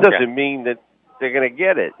 It doesn't mean that they're going to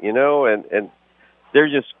get it, and they're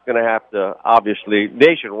just going to have to, obviously,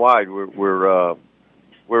 nationwide, we're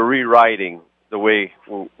rewriting the way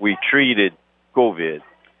we treated COVID.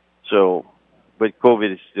 So, but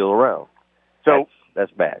COVID is still around. So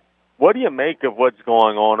that's bad. What do you make of what's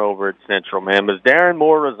going on over at Central, man? As Darren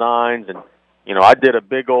Moore resigns, and, I did a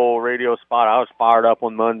big old radio spot. I was fired up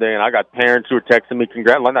on Monday, and I got parents who were texting me,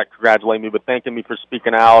 not congratulating me, but thanking me for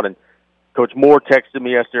speaking out. And Coach Moore texted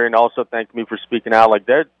me yesterday and also thanked me for speaking out. Like,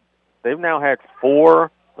 they've now had 4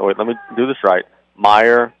 – let me do this right.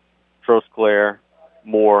 Meyer, Gisclair,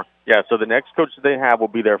 Moore. Yeah, so the next coach that they have will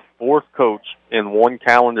be their 4th coach in one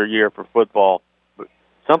calendar year for football.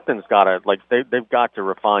 Something's got to, they've got to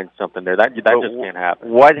refine something there. That just can't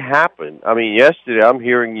happen. What happened? I mean, yesterday I'm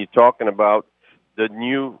hearing you talking about the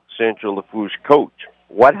new Central Lafourche coach.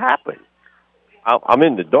 What happened? I'm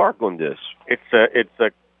in the dark on this. It's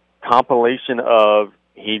a compilation of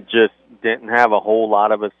he just didn't have a whole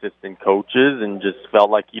lot of assistant coaches and just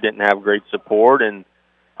felt like he didn't have great support. And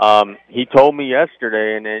he told me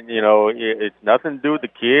yesterday, and it's nothing to do with the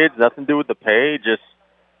kids, nothing to do with the pay, just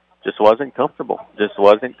wasn't comfortable.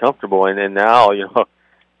 And now,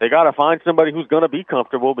 they got to find somebody who's going to be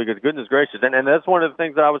comfortable because, goodness gracious, and that's one of the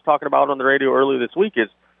things that I was talking about on the radio earlier this week is,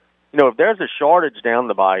 if there's a shortage down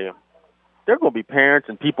the bayou, there are going to be parents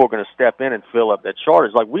and people are going to step in and fill up that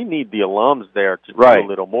shortage. Like, we need the alums there to do a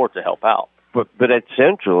little more to help out. But at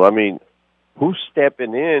Central, I mean, who's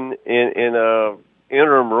stepping in a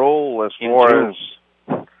interim role as far as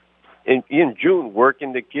in June,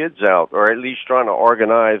 working the kids out, or at least trying to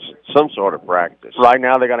organize some sort of practice? Right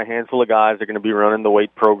now, they got a handful of guys that are going to be running the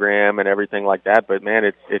weight program and everything like that. But, man,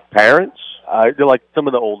 it's parents? They're like some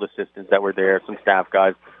of the old assistants that were there, some staff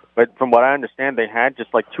guys. But from what I understand, they had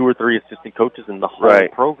just like 2 or 3 assistant coaches in the whole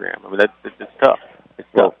program. I mean, it's tough. It's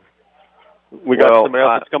tough. We got somebody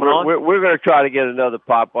else that's coming on? We're going to try to get another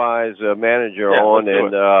Popeye's manager on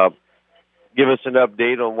and give us an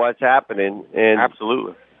update on what's happening. And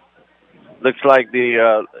absolutely. Looks like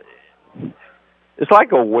it's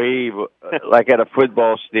like a wave, like at a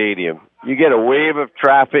football stadium. You get a wave of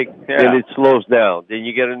traffic, and it slows down. Then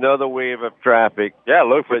you get another wave of traffic. Yeah,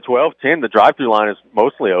 look, for 12:10, the drive-through line is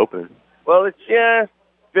mostly open. Well, it's,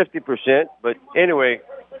 50%. But anyway,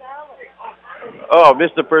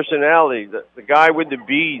 Mr. Personality, the guy with the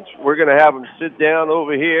beads, we're going to have him sit down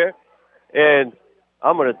over here, and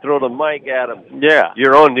I'm going to throw the mic at him. Yeah.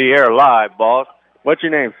 You're on the air live, boss. What's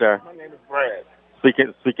your name, sir? My name is Brad. Speak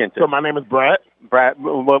into. So my name is Brad. Brad,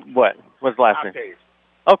 what? What's the last name?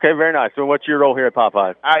 Okay, very nice. So what's your role here at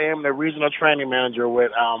Popeye? I am the regional training manager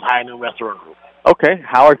with High Noon Restaurant Group. Okay,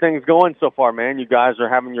 how are things going so far, man? You guys are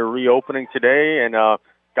having your reopening today, and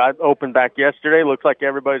got opened back yesterday. Looks like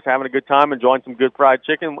everybody's having a good time, enjoying some good fried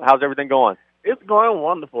chicken. How's everything going? It's going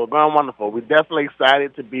wonderful, We're definitely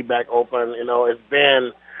excited to be back open. You know, it's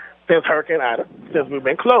been since Hurricane Ida, since we've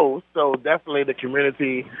been closed, so definitely the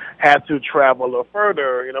community had to travel a little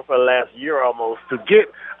further, you know, for the last year almost to get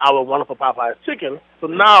our wonderful Popeye's chicken. So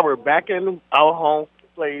now we're back in our home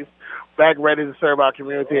place, back ready to serve our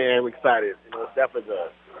community, and we're excited. You know, it's definitely good.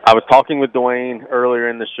 I was talking with Dwayne earlier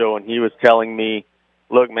in the show, and he was telling me,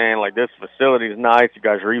 look, man, like this facility is nice. You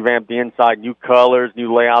guys revamped the inside, new colors,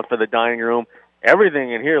 new layout for the dining room.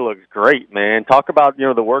 Everything in here looks great, man. Talk about, you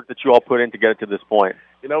know, the work that you all put in to get it to this point.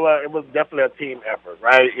 You know what? It was definitely a team effort,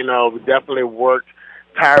 right? You know, we definitely worked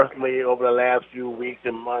tirelessly over the last few weeks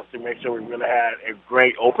and months to make sure we really had a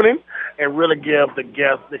great opening and really give the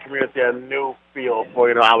guests, the community, a new feel for,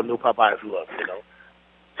 you know, our new Popeyes look, you know.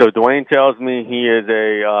 So Dwayne tells me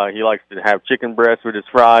he likes to have chicken breast with his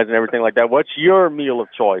fries and everything like that. What's your meal of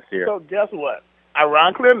choice here? So guess what?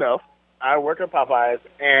 Ironically enough, I work at Popeyes,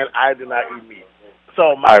 and I do not eat meat. So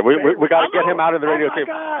all right, we got to get him out of the radio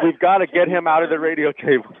table. God. We've got to get him out of the radio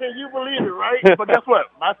table. Can you believe it, right? But guess what?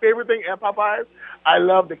 My favorite thing at Popeyes, I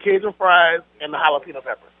love the Cajun fries and the jalapeno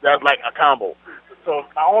peppers. That's like a combo. So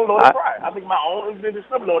my own loaded fries. I think my own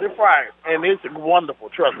loaded fries, and it's wonderful.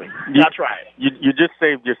 Trust me. I try it. You just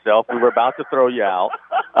saved yourself. We were about to throw you out,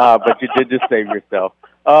 but you did just save yourself.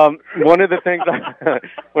 One of the things I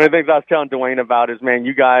was telling Dwayne about is, man,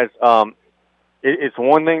 you guys. It's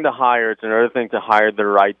one thing to hire. It's another thing to hire the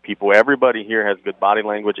right people. Everybody here has good body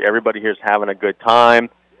language. Everybody here is having a good time,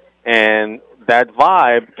 and that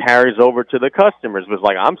vibe carries over to the customers. It's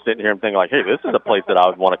like I'm sitting here and thinking, like, hey, this is a place that I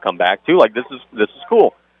would want to come back to. Like, this is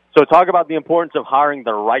cool. So talk about the importance of hiring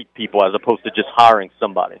the right people as opposed to just hiring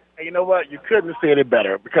somebody. And you know what? You couldn't say it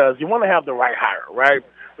better because you want to have the right hire, right?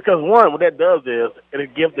 Because, one, what that does is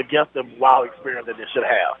it gives the guest the wow experience that they should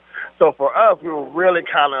have. So for us, we were really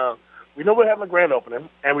we know we're having a grand opening,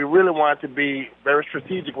 and we really wanted to be very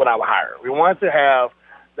strategic with our hire. We wanted to have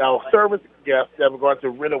our service guests that were going to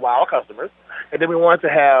really wow our customers, and then we wanted to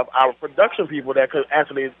have our production people that could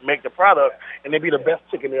actually make the product, and they'd be the best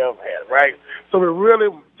chicken they ever had, right? So we really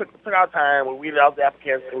took our time, we weeded out the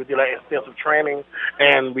applicants, and we did an extensive training,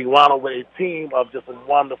 and we wound up with a team of just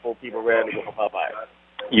wonderful people ready to go for Popeye.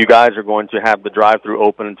 You guys are going to have the drive-thru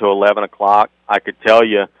open until 11 o'clock. I could tell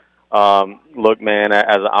you, look, man,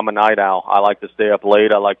 I'm a night owl. I like to stay up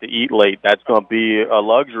late. I like to eat late. That's going to be a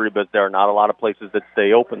luxury, but there are not a lot of places that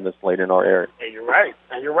stay open this late in our area. And you're right.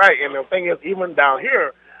 And the thing is, even down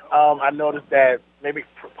here, I noticed that maybe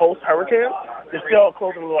post-hurricane, they're still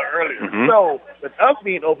closing a little earlier. Mm-hmm. So with us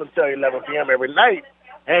being open till 11 p.m. every night,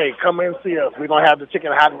 hey, come in and see us. We're going to have the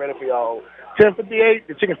chicken hot and ready for y'all. 10:58,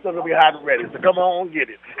 the chicken's still going to be hot and ready. So come on and get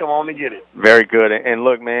it. Come on and get it. Very good. And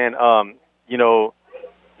look, man, you know,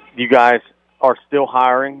 you guys are still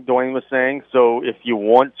hiring, Dwayne was saying. So if you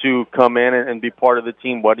want to come in and be part of the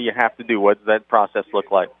team, what do you have to do? What does that process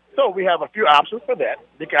look like? So we have a few options for that.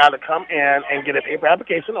 They can either come in and get a paper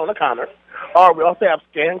application on the counter, or we also have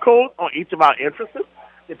scan codes on each of our entrances.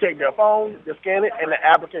 They take their phone, they scan it, and the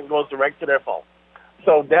applicant goes direct to their phone.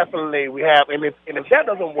 So definitely we have, and if that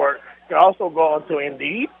doesn't work, you can also go onto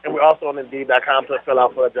Indeed, and we're also on Indeed.com to fill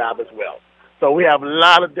out for a job as well. So we have a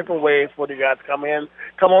lot of different ways for you guys to come in.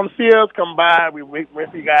 Come on, see us, come by. We wait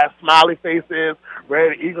for you guys, smiley faces,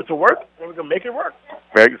 ready, eager to work, and we can make it work.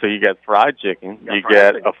 So you get fried chicken, you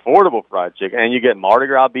get affordable fried chicken, and you get Mardi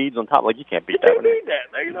Gras beads on top. Like, you can't beat that. You can't beat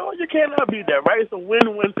that. You know, you cannot beat that, right? It's a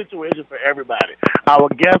win-win situation for everybody, our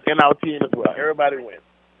guests and our team as well. Everybody wins.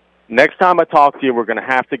 Next time I talk to you, we're going to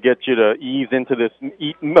have to get you to ease into this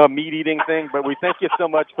meat-eating thing, but we thank you so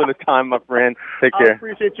much for the time, my friend. Take care. I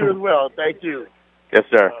appreciate you as well. Thank you. Yes,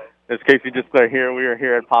 sir. It's Casey Gisclair here. We are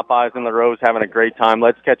here at Popeyes in Larose having a great time.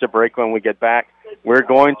 Let's catch a break when we get back. We're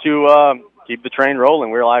going to keep the train rolling.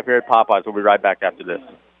 We're live here at Popeyes. We'll be right back after this.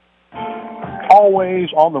 Always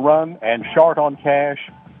on the run and short on cash?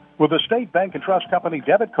 With the State Bank and Trust Company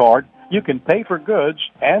debit card, you can pay for goods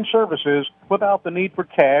and services without the need for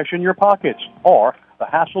cash in your pockets or the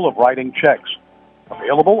hassle of writing checks.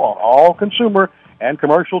 Available on all consumer and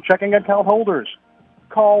commercial checking account holders.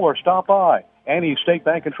 Call or stop by any State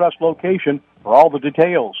Bank and Trust location for all the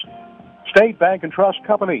details. State Bank and Trust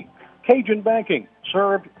Company, Cajun banking,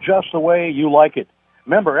 served just the way you like it.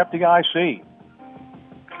 Member FDIC.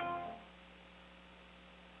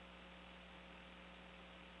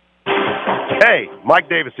 Hey, Mike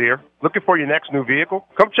Davis here. Looking for your next new vehicle?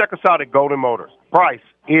 Come check us out at Golden Motors. Price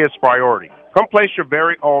is priority. Come place your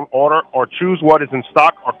very own order or choose what is in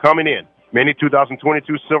stock or coming in. Many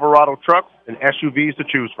 2022 Silverado trucks and SUVs to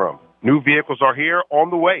choose from. New vehicles are here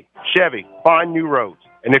on the way. Chevy, find new roads.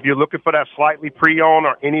 And if you're looking for that slightly pre-owned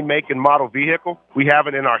or any make and model vehicle, we have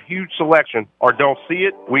it in our huge selection, or don't see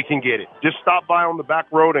it, we can get it. Just stop by on the back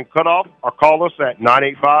road and cut off, or call us at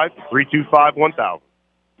 985-325-1000.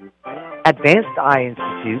 Advanced Eye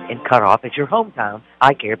Institute in Cutoff is your hometown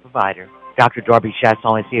eye care provider. Dr. Darby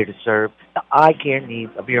Chasson is here to serve the eye care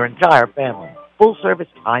needs of your entire family. Full-service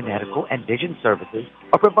eye medical and vision services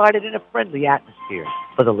are provided in a friendly atmosphere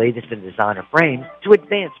for the latest in designer frames to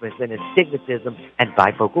advancements in astigmatism and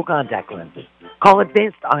bifocal contact lenses. Call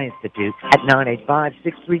Advanced Eye Institute at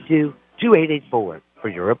 985-632-2884 for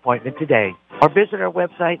your appointment today, or visit our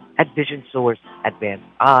website at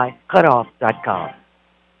visionsourceadvancedeyecutoff.com.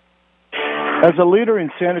 As a leader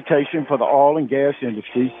in sanitation for the oil and gas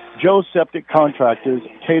industry, Joe Septic Contractors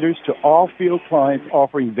caters to all field clients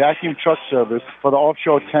offering vacuum truck service for the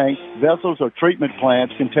offshore tanks, vessels, or treatment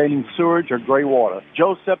plants containing sewage or gray water.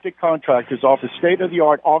 Joe Septic Contractors offers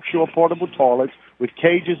state-of-the-art offshore portable toilets with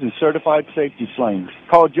cages and certified safety slings.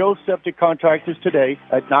 Call Joe Septic Contractors today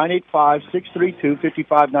at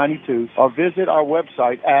 985-632-5592 or visit our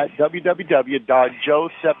website at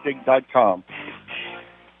www.joeseptic.com.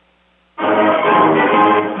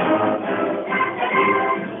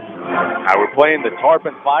 We're playing the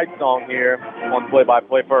Tarpon Fight song here on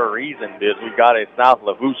Play-by-Play for a reason, because we've got a South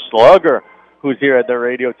Lafourche slugger who's here at the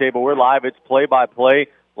radio table. We're live. It's Play-by-Play,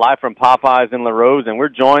 live from Popeyes in Larose, and we're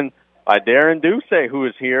joined by Derin Doucet, who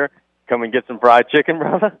is here. Come and get some fried chicken,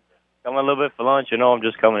 brother. Coming a little bit for lunch. I'm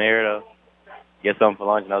just coming here to get something for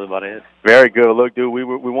lunch, and that's about it. Very good. Look, dude, we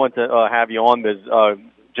want to have you on this.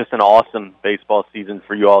 Just an awesome baseball season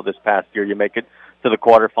for you all this past year. You make it to the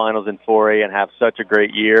quarterfinals in 4A and have such a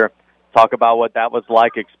great year. Talk about what that was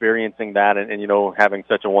like, experiencing that, and having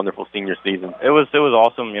such a wonderful senior season. It was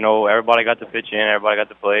awesome. Everybody got to pitch in, everybody got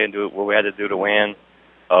to play and do what we had to do to win.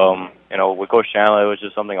 With Coach Chandler, it was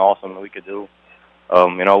just something awesome that we could do.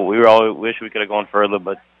 We all wish we could have gone further,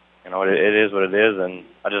 but it is what it is, and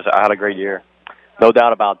I had a great year. No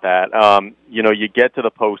doubt about that. You get to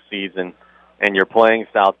the postseason, and you're playing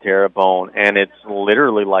South Terrebonne, and it's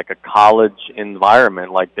literally like a college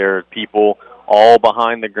environment. Like, there are people all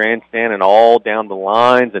behind the grandstand and all down the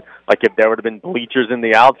lines. And, like, if there would have been bleachers in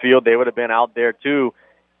the outfield, they would have been out there too.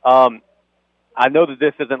 I know that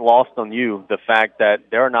this isn't lost on you, the fact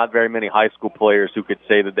that there are not very many high school players who could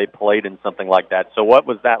say that they played in something like that. So what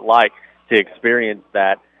was that like to experience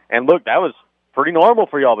that? And, look, that was pretty normal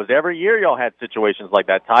for y'all, because every year y'all had situations like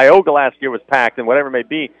that. Tioga last year was packed, and whatever it may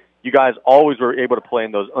be, you guys always were able to play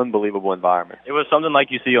in those unbelievable environments. It was something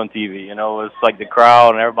like you see on TV. It was like the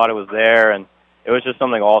crowd and everybody was there, and it was just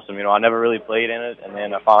something awesome. I never really played in it, and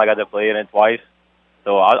then I finally got to play in it twice.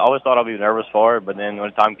 So I always thought I'd be nervous for it, but then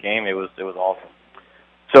when the time came, it was awesome.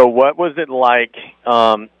 So what was it like,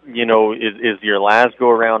 is your last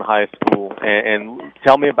go-around high school, and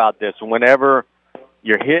tell me about this. Whenever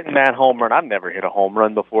you're hitting that home run, I've never hit a home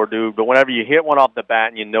run before, dude, but whenever you hit one off the bat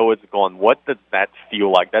and you know it's going, what does that feel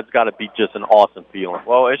like? That's got to be just an awesome feeling.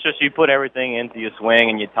 Well, it's just you put everything into your swing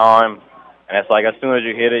and your time, and it's like as soon as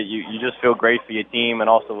you hit it, you just feel great for your team and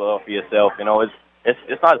also for yourself.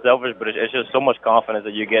 It's not selfish, but it's just so much confidence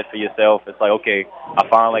that you get for yourself. It's like, okay, I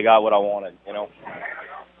finally got what I wanted,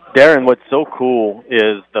 Derin, what's so cool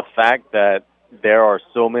is the fact that there are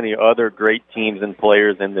so many other great teams and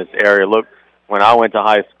players in this area. Look, when I went to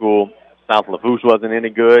high school, South Lafourche wasn't any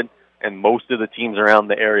good, and most of the teams around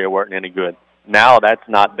the area weren't any good. Now that's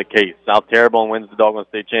not the case. South Terrebonne wins the Doggone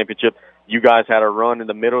State Championship. You guys had a run in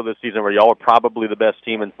the middle of the season where y'all were probably the best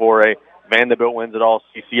team in 4A. Vanderbilt wins it all.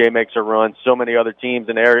 CCA makes a run. So many other teams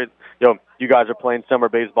in the area. You guys are playing summer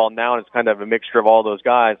baseball now, and it's kind of a mixture of all those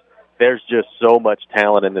guys. There's just so much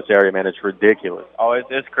talent in this area, man. It's ridiculous. Oh,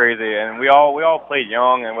 it's crazy. And we all played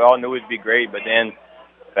young, and we all knew it'd be great. But then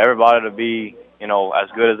for everybody to be, as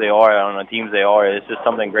good as they are on the teams they are, it's just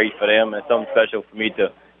something great for them and something special for me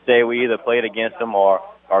to say we either played against them or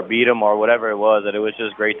beat them or whatever it was, that it was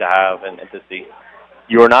just great to have and to see.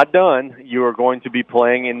 You are not done. You are going to be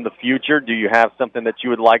playing in the future. Do you have something that you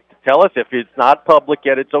would like to tell us? If it's not public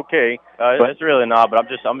yet, it's okay. It's really not, but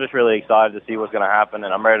I'm just really excited to see what's going to happen,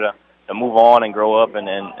 and I'm ready to move on and grow up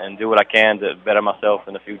and do what I can to better myself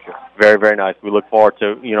in the future. Very, very nice. We look forward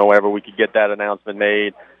to, whenever we could get that announcement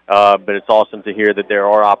made. But it's awesome to hear that there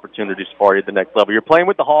are opportunities for you at the next level. You're playing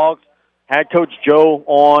with the Hogs. Had Coach Joe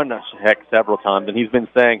on, several times, and he's been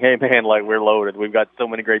saying, hey, man, like, we're loaded. We've got so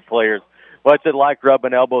many great players. What's it like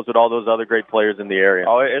rubbing elbows with all those other great players in the area?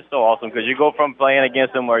 Oh, it's so awesome because you go from playing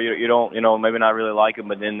against them where you don't, maybe not really like them,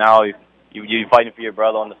 but then now you're fighting for your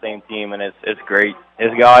brother on the same team, and it's great.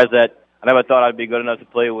 It's guys that I never thought I'd be good enough to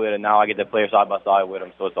play with, and now I get to play side by side with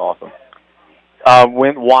them, so it's awesome.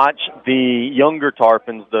 Watch the younger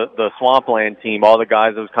Tarpons, the Swampland team, all the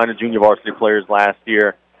guys that was kind of junior varsity players last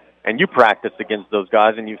year, and you practiced against those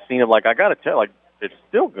guys, and you've seen them. Like, I got to tell, like, it's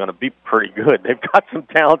still going to be pretty good. They've got some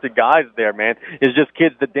talented guys there, man. It's just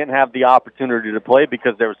kids that didn't have the opportunity to play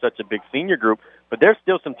because there was such a big senior group, but there's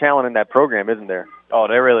still some talent in that program, isn't there? Oh,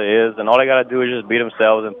 there really is, and all they got to do is just beat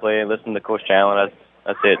themselves and play and listen to Coach Chandler.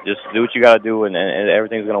 That's it. Just do what you got to do, and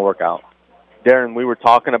everything's going to work out. Darren, we were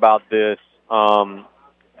talking about this,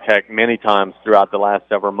 many times throughout the last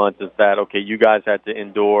several months, is that, okay, you guys had to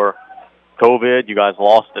endure COVID. You guys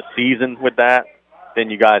lost a season with that. Then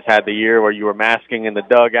you guys had the year where you were masking in the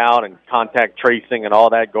dugout and contact tracing and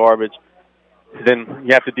all that garbage. Then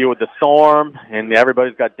you have to deal with the storm, and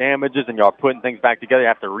everybody's got damages, and y'all putting things back together. You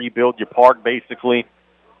have to rebuild your park, basically.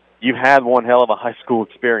 You've had one hell of a high school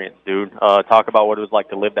experience, dude. Talk about what it was like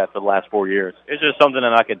to live that for the last 4 years. It's just something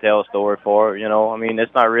that I could tell a story for, I mean,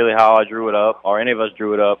 it's not really how I drew it up, or any of us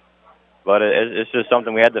drew it up, but it's just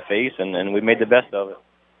something we had to face, and we made the best of it.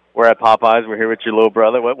 We're at Popeyes. We're here with your little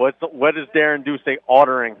brother. What is Derin Doucet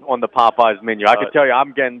ordering on the Popeyes menu? I can tell you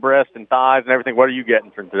I'm getting breast and thighs and everything. What are you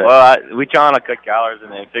getting from today? Well, we trying to cut calories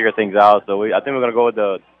and figure things out, so I think we're going to go with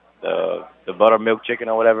the buttermilk chicken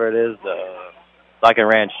or whatever it is. Like a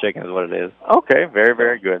ranch chicken is what it is. Okay, very,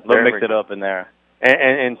 very good. We'll mix it up in there.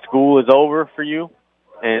 And school is over for you?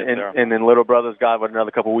 Yes, and then little brother's got,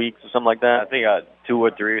 another couple weeks or something like that? I think 2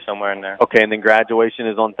 or 3 somewhere in there. Okay, and then graduation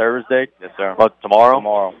is on Thursday? Yes, sir. Tomorrow?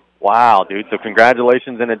 Tomorrow. Wow, dude. So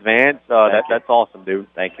congratulations in advance. That's awesome, dude.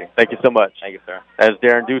 Thank you. Thank you so much. Thank you, sir. As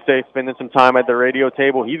Derin Doucet spending some time at the radio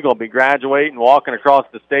table, he's going to be graduating, walking across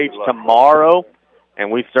the stage tomorrow,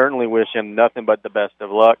 and we certainly wish him nothing but the best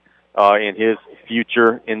of luck in his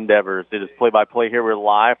future endeavors. It is play-by-play here. We're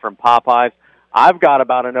live from Popeyes. I've got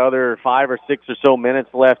about another 5 or 6 or so minutes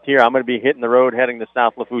left here. I'm going to be hitting the road, heading to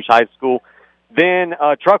South Lafourche High School. Then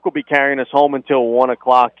a truck will be carrying us home until 1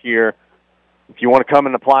 o'clock here. If you want to come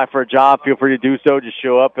and apply for a job, feel free to do so. Just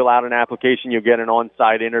show up, fill out an application. You'll get an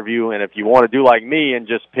on-site interview. And if you want to do like me and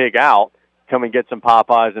just pig out, come and get some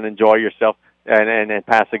Popeyes and enjoy yourself and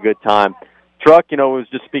pass a good time. Truck, was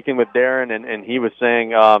just speaking with Darren, and he was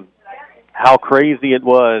saying how crazy it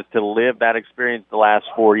was to live that experience the last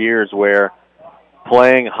 4 years where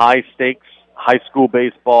playing high-stakes high school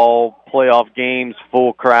baseball, playoff games,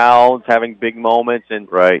 full crowds, having big moments. And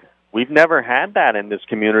right. We've never had that in this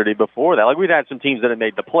community before that. Like, we've had some teams that have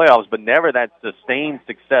made the playoffs, but never that sustained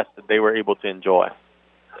success that they were able to enjoy.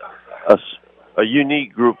 A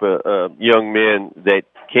unique group of young men that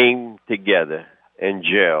came together and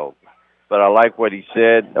gelled. But I like what he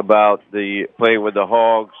said about the playing with the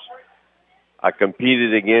Hogs. I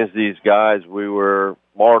competed against these guys. We were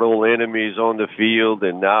mortal enemies on the field,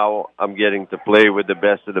 and now I'm getting to play with the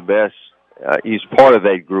best of the best. He's part of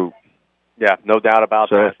that group. Yeah, no doubt about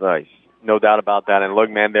that. So that's nice. No doubt about that. And look,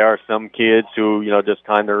 man, there are some kids who, just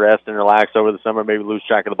kind of rest and relax over the summer, maybe lose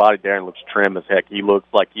track of the body. Darren looks trim as heck. He looks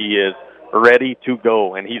like he is ready to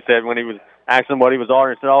go. And he said when he was asking what he was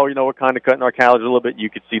ordering, he said, we're kind of cutting our calories a little bit. You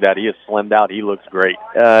could see that. He is slimmed out. He looks great.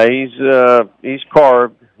 He's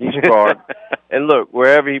carved. He's carved. And look,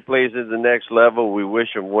 wherever he plays at the next level, we wish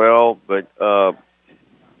him well, but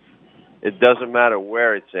it doesn't matter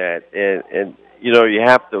where it's at. And you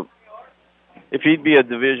have to, if he'd be a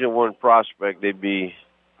Division I prospect, they'd be,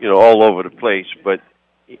 all over the place. But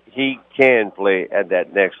he can play at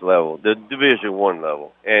that next level, the Division I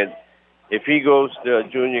level. And if he goes to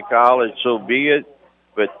junior college, so be it.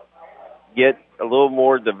 But get a little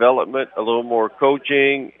more development, a little more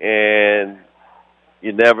coaching, and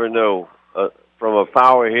you never know. From a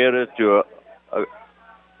power hitter to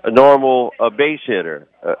a normal base hitter.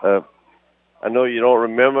 I know you don't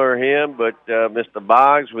remember him, but Mr.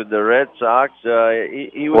 Boggs with the Red Sox,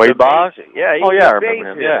 he was Wade Boggs? Yeah, he was a base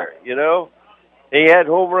hitter, He had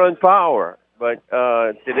home run power. But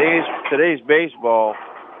today's baseball,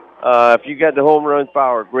 if you got the home run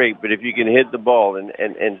power, great. But if you can hit the ball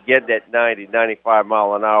and get that 90, 95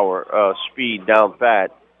 mile an hour speed down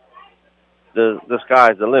pat, the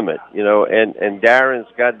sky's the limit, and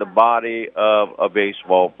Darren's got the body of a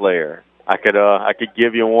baseball player. I could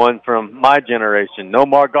give you one from my generation.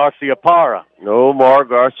 Nomar Garcia Parra. Nomar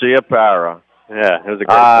Garcia Parra. Yeah, it was a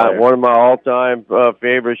great player. One of my all-time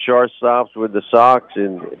favorite shortstops with the Sox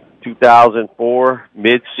in 2004,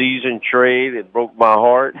 mid-season trade. It broke my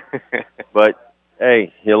heart. But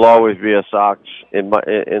hey, he'll always be a Sox in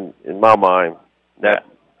my mind. That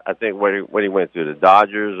I think what he went to the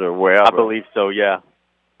Dodgers or wherever. I believe so. Yeah.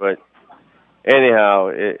 But anyhow,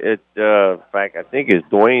 in fact, I think it's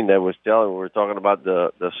Dwayne that was telling. We were talking about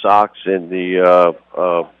the Sox and the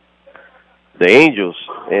Angels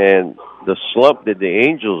and the slump that the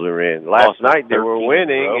Angels are in. Last night they were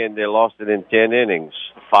winning and they lost it in 10 innings.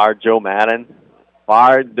 Fired Joe Madden.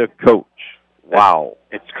 Fired the coach. Wow.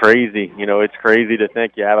 It's crazy. It's crazy to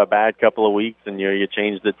think you have a bad couple of weeks and, you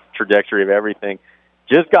change the trajectory of everything.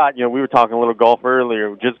 Just got, we were talking a little golf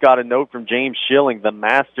earlier, just got a note from James Schilling. The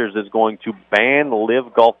Masters is going to ban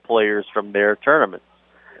live golf players from their tournaments.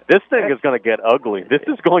 This thing is going to get ugly. This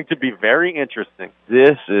is going to be very interesting.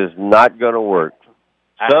 This is not going to work.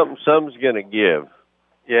 Something's going to give.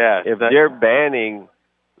 Yeah. If they're banning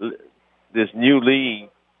this new league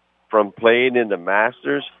from playing in the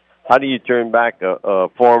Masters, how do you turn back a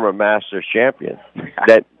former Masters champion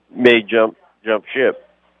that may jump ship?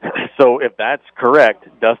 So if that's correct,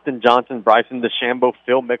 Dustin Johnson, Bryson DeChambeau,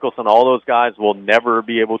 Phil Mickelson, all those guys will never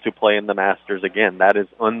be able to play in the Masters again. That is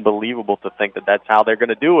unbelievable to think that that's how they're going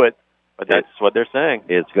to do it, but that's what they're saying.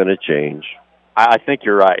 It's going to change. I think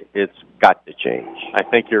you're right. It's got to change. I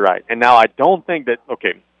think you're right. And now I don't think that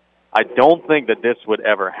this would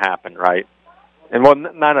ever happen, right? And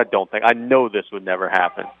I don't think. I know this would never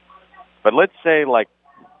happen. But let's say, like,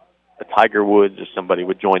 a Tiger Woods or somebody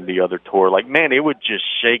would join the other tour. Like, man, it would just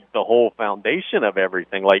shake the whole foundation of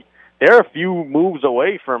everything. Like, they're a few moves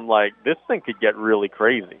away from, like, this thing could get really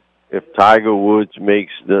crazy. If Tiger Woods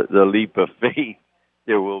makes the leap of faith,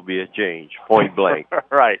 there will be a change, point blank.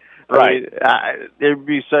 Right. There'd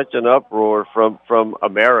be such an uproar from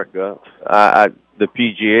America. The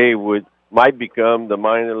PGA might become the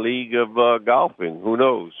minor league of golfing. Who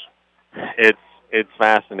knows? It's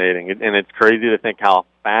fascinating, and it's crazy to think how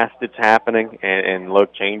fast it's happening. And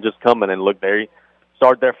look, change is coming. And look, they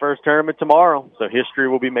start their first tournament tomorrow, so history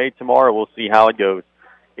will be made tomorrow. We'll see how it goes.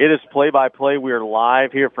 It is play-by-play. We are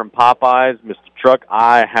live here from Popeyes. Mr. Truck,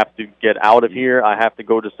 I have to get out of here. I have to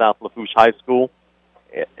go to South Lafourche High School.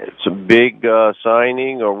 It's a big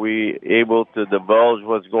signing. Are we able to divulge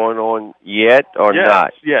what's going on yet or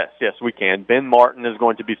not? Yes, we can. Ben Martin is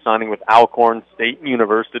going to be signing with Alcorn State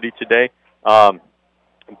University today.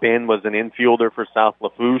 Ben was an infielder for South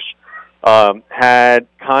Lafourche. Had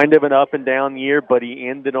kind of an up-and-down year, but he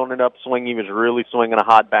ended on an upswing. He was really swinging a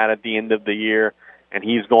hot bat at the end of the year, and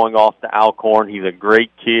he's going off to Alcorn. He's a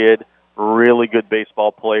great kid, really good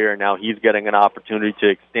baseball player. Now he's getting an opportunity to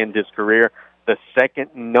extend his career. The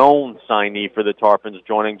second known signee for the Tarpons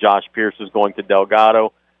joining Josh Pierce is going to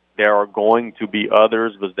Delgado. There are going to be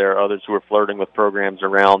others, but there are others who are flirting with programs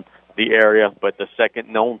around the area. But the second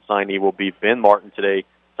known signee will be Ben Martin today,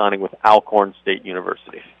 signing with Alcorn State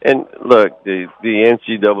University. And look, the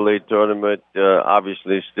NCAA tournament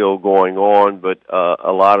obviously is still going on, but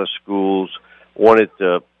a lot of schools wanted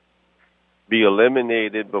to be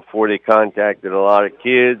eliminated before they contacted a lot of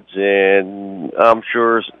kids, and I'm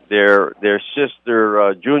sure their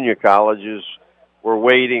sister junior colleges were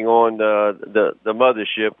waiting on the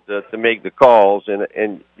mothership to make the calls,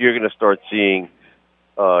 and you're going to start seeing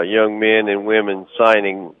young men and women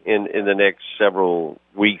signing in the next several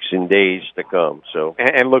weeks and days to come. So,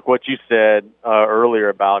 and look what you said earlier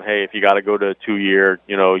about, hey, if you got to go to a 2-year,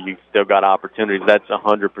 you still got opportunities. That's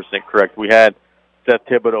 100% correct. We had Seth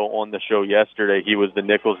Thibodeau on the show yesterday. He was the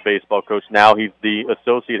Nichols baseball coach. Now he's the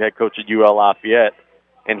associate head coach at UL Lafayette,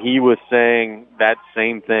 and he was saying that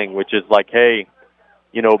same thing, which is like, hey,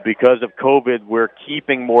 because of COVID, we're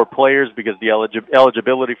keeping more players because the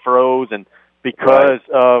eligibility froze, and because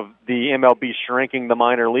of the MLB shrinking the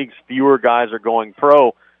minor leagues, fewer guys are going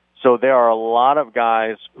pro. So there are a lot of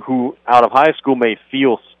guys who, out of high school, may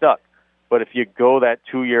feel stuck. But if you go that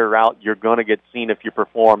 2-year route, you're going to get seen if you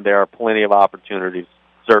perform. There are plenty of opportunities,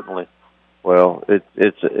 certainly. Well,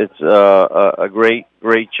 it's a great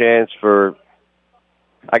chance for.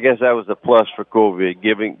 I guess that was a plus for COVID,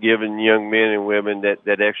 giving young men and women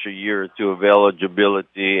that extra year or two of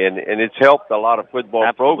eligibility, and it's helped a lot of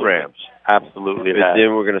football programs. Absolutely, but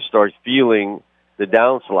then we're going to start feeling the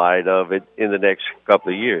downslide of it in the next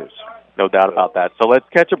couple of years. No doubt about that. So let's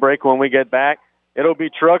catch a break. When we get back, it'll be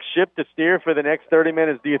truck shipped to steer for the next 30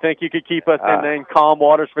 minutes. Do you think you could keep us in calm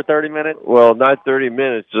waters for 30 minutes? Well, not 30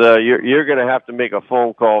 minutes. You're going to have to make a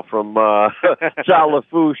phone call from South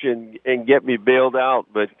Lafourche and get me bailed out,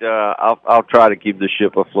 but I'll try to keep the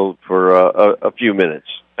ship afloat for a few minutes.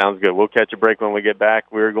 Sounds good. We'll catch a break when we get back.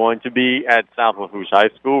 We're going to be at South Lafourche High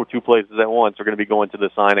School, 2 places at once. We're going to be going to the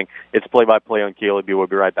signing. It's play-by-play on KLB. We'll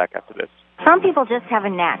be right back after this. Some people just have a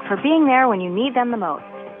knack for being there when you need them the most.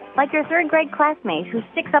 Like your third-grade classmate who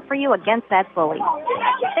sticks up for you against that bully.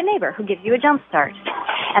 The neighbor who gives you a jump start.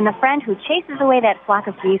 And the friend who chases away that flock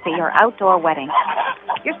of geese at your outdoor wedding.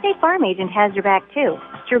 Your State Farm agent has your back, too,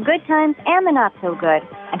 through good times and the not-so-good.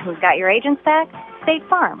 And who's got your agent's back? State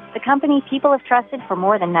Farm, the company people have trusted for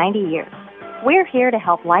more than 90 years. We're here to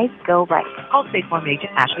help life go right. Call State Farm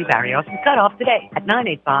agent Ashley Barrios and cut off today at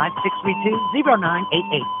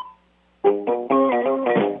 985-632-0988.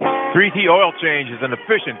 3T Oil Change is an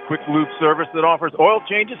efficient, quick lube service that offers oil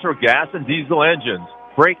changes for gas and diesel engines,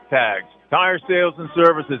 brake tags, tire sales and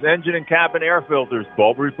services, engine and cabin air filters,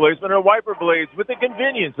 bulb replacement, or wiper blades with the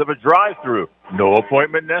convenience of a drive-through. No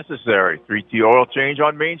appointment necessary. 3T Oil Change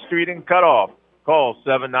on Main Street in Cutoff. Call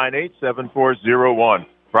 798-7401.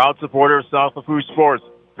 Proud supporter of South Lafourche Sports.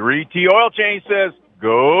 3T Oil Change says,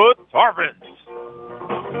 go Tarpons!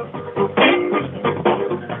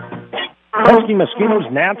 Pesky mosquitoes,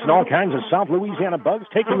 gnats, and all kinds of South Louisiana bugs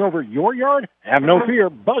taking over your yard? Have no fear.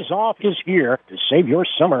 Buzz Off is here to save your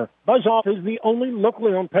summer. Buzz Off is the only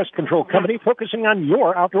locally owned pest control company focusing on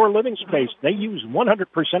your outdoor living space. They use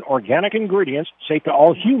 100% organic ingredients, safe to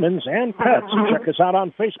all humans and pets. Check us out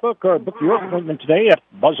on Facebook or book your appointment today at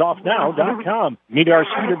buzzoffnow.com. Need our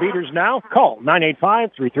speeder beaters now? Call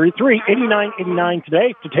 985-333-8989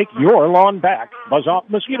 today to take your lawn back. Buzz Off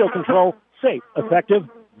Mosquito Control. Safe, effective,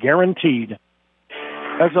 guaranteed.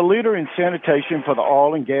 As a leader in sanitation for the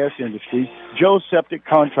oil and gas industry, Joe's Septic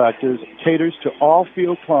Contractors caters to all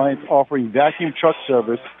field clients offering vacuum truck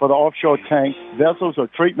service for the offshore tanks, vessels, or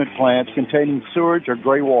treatment plants containing sewage or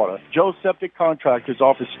gray water. Joe's Septic Contractors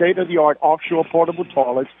offers state-of-the-art offshore portable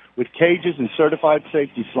toilets with cages and certified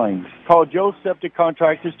safety slings. Call Joe's Septic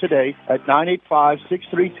Contractors today at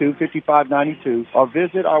 985-632-5592 or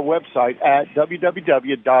visit our website at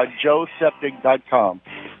www.joeseptic.com.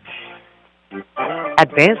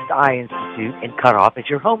 Advanced Eye Institute in Cutoff is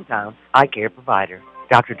your hometown eye care provider.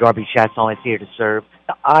 Dr. Darby Chasson is here to serve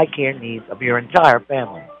the eye care needs of your entire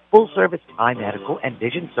family. Full-service eye medical and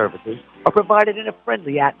vision services are provided in a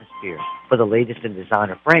friendly atmosphere, for the latest in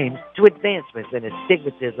designer frames to advancements in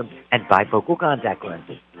astigmatism and bifocal contact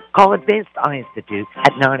lenses. Call Advanced Eye Institute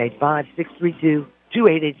at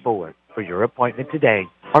 985-632-2884 for your appointment today,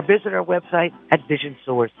 or visit our website at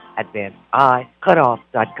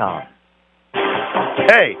visionsourceadvancedeyecutoff.com.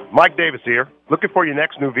 Hey, Mike Davis here. Looking for your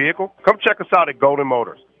next new vehicle? Come check us out at Golden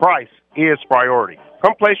Motors. Price is priority.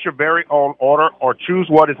 Come place your very own order or choose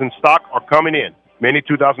what is in stock or coming in. Many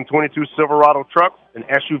 2022 Silverado trucks and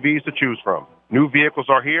SUVs to choose from. New vehicles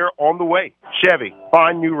are here on the way. Chevy,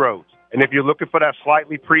 find new roads. And if you're looking for that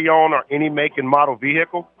slightly pre-owned or any make and model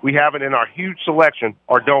vehicle, we have it in our huge selection.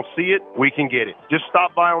 Or don't see it, we can get it. Just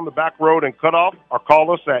stop by on the back road and cut off or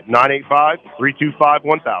call us at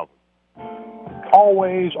 985-325-1000.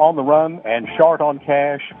 Always on the run and short on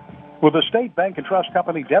cash? With a State Bank and Trust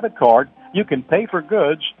Company debit card, you can pay for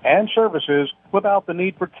goods and services without the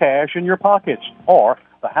need for cash in your pockets or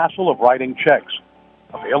the hassle of writing checks.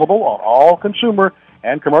 Available on all consumer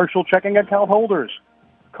and commercial checking account holders.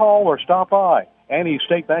 Call or stop by any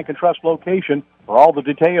State Bank and Trust location for all the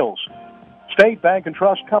details. State Bank and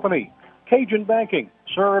Trust Company, Cajun banking,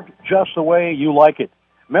 served just the way you like it.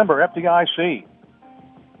 Member FDIC.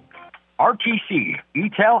 RTC,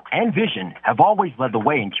 eTel, and Vision have always led the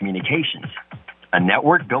way in communications. A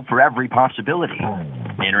network built for every possibility.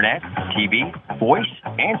 Internet, TV, voice,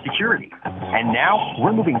 and security. And now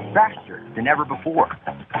we're moving faster than ever before,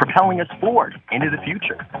 propelling us forward into the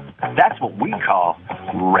future. That's what we call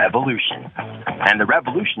revolution. And the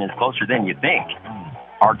revolution is closer than you think.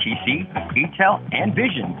 RTC, eTel, and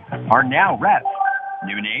Vision are now Rev.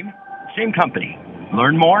 New name, same company.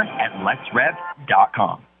 Learn more at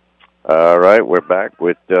letsrev.com. All right, we're back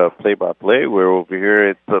with play-by-play. We're over here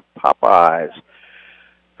at the Popeyes.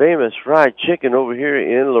 Famous fried chicken over here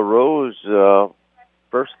in Larose.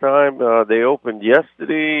 First time they opened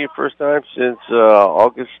yesterday, first time since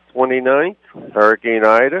August 29th, Hurricane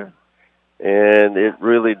Ida. And it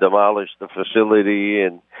really demolished the facility.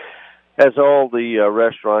 And as all the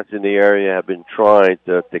restaurants in the area have been trying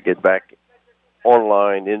to get back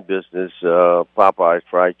online in business, Popeye's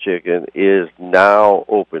Fried Chicken is now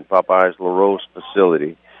open, Popeye's Larose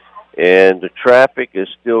facility. And the traffic is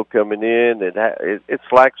still coming in. It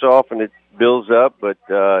slacks off and it builds up, but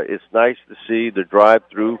it's nice to see the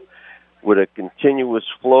drive-through with a continuous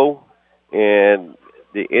flow. And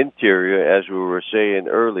the interior, as we were saying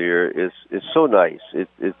earlier, is so nice.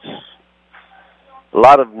 It's a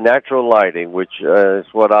lot of natural lighting, which is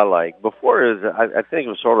what I like. Before, I think it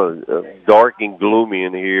was sort of dark and gloomy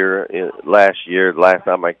in here last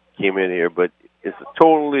time I came in here, but it's a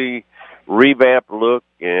totally revamped look,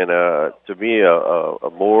 and to me, a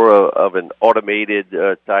more of an automated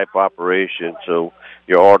type operation. So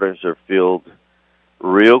your orders are filled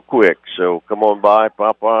real quick. So come on by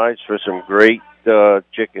Popeyes for some great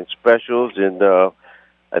chicken specials. And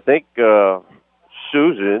I think,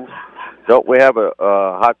 Susan, don't we have a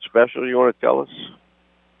hot special you want to tell us?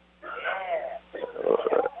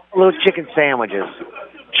 Little chicken sandwiches.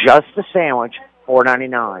 Just the sandwich,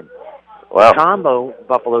 $4.99. Wow. Combo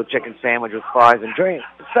buffalo chicken sandwich with fries and drink,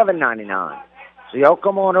 $7.99. So y'all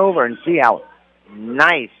come on over and see how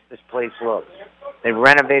nice this place looks. They've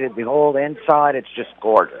renovated the whole inside. It's just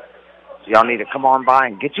gorgeous. So y'all need to come on by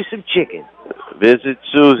and get you some chicken. Visit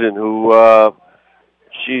Susan, who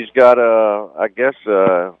she's got I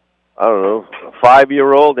don't know, a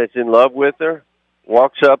 5-year-old that's in love with her.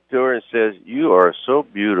 Walks up to her and says, "You are so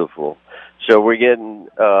beautiful." So we're getting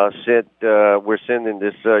we're sending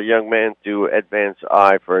this young man to Advanced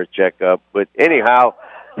Eye for a checkup. But anyhow,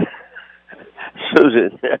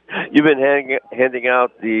 Susan, you've been handing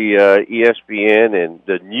out the ESPN and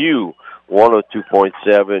the new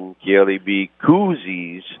 102.7 KLEB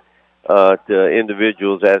koozies to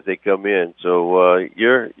individuals as they come in. So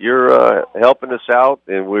you're helping us out,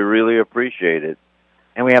 and we really appreciate it.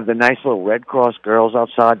 And we have the nice little Red Cross girls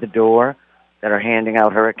outside the door that are handing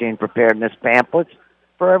out hurricane preparedness pamphlets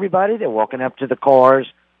for everybody. They're walking up to the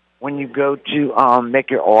cars when you go to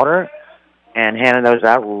make your order and handing those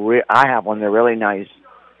out. I have one. They're really nice.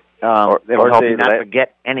 They will help you not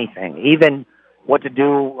forget anything, even what to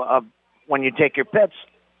do when you take your pets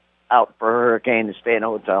out for a hurricane to stay in a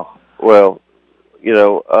hotel. Well,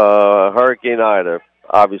 Hurricane Ida,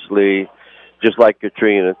 obviously, just like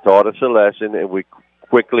Katrina, taught us a lesson, and we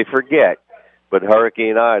quickly forget. But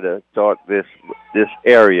Hurricane Ida taught this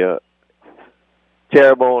area,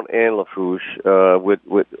 Terrebonne and Lafourche,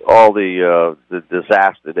 with all the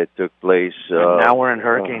disaster that took place. And now we're in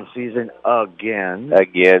hurricane season again.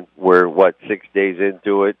 Again, we're 6 days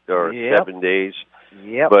into it, or 7 days.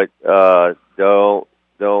 Yep. But don't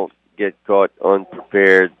get caught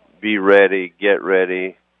unprepared. Be ready. Get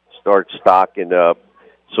ready. Start stocking up,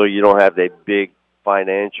 so you don't have that big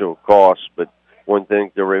financial cost. But one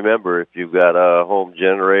thing to remember, if you've got a home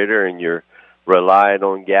generator and you're relying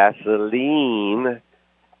on gasoline,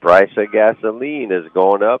 price of gasoline has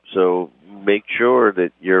gone up, so make sure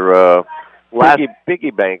that your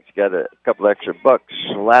piggy bank's got a couple extra bucks.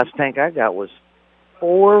 The last tank I got was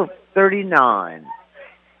 $4.39.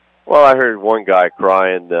 Well, I heard one guy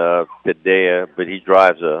crying today, but he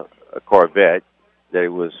drives a Corvette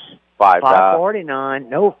that was $5.49.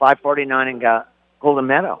 No, $5.49 and got Golden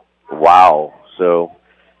Meadow. Wow. So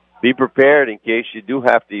be prepared in case you do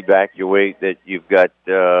have to evacuate, that you've got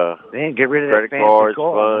get rid of credit cards,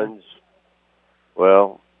 funds.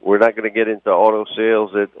 Well, we're not going to get into auto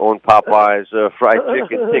sales on Popeye's fried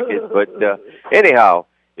chicken ticket. But anyhow,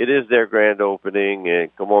 it is their grand opening,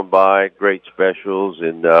 and come on by. Great specials,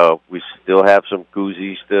 and we still have some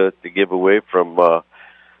koozies to give away from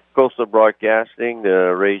Coastal Broadcasting,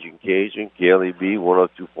 Raging Cajun, KLEB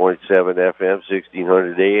 102.7 FM,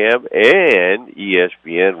 1600 AM, and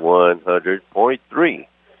ESPN 100.3.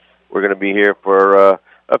 We're going to be here for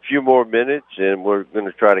a few more minutes, and we're going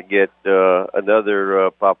to try to get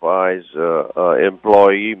another Popeyes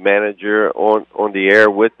employee manager on the air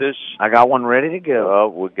with us. I got one ready to go.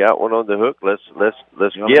 We got one on the hook. Let's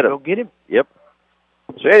you get him. Go get him. Yep.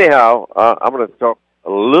 So anyhow, I'm going to talk a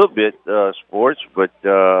little bit sports, but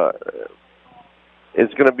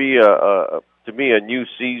it's going to be to me a new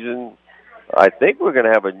season. I think we're going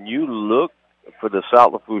to have a new look for the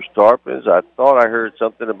South Lafourche Tarpons. I thought I heard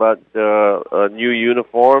something about new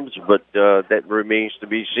uniforms, but that remains to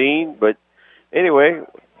be seen. But anyway,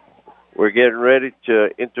 we're getting ready to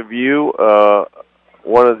interview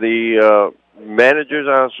one of the managers,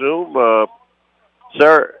 I assume.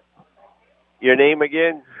 Sir, your name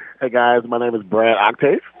again? Hey guys, my name is Brad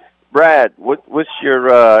Octave. Brad, what's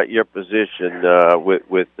your position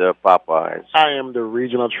with Popeyes? I am the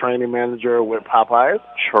regional training manager with Popeyes.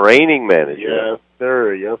 Training manager? Yes,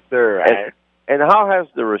 sir. Yes, sir. And how has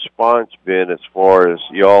the response been as far as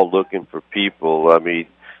y'all looking for people? I mean,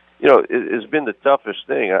 it's been the toughest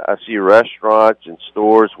thing. I see restaurants and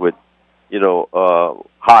stores with,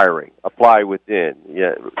 hiring, apply within.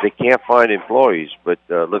 Yeah, they can't find employees, but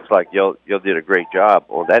looks like y'all did a great job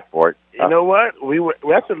on that part. You know what? We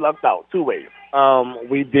actually lucked out two ways.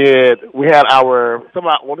 We had some of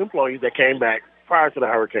our old employees that came back prior to the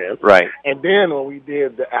hurricane. Right. And then when we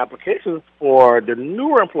did the applications for the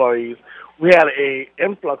newer employees, we had a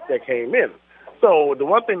influx that came in. So the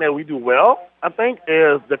one thing that we do well, I think,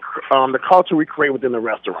 is the culture we create within the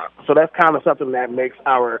restaurant. So that's kind of something that makes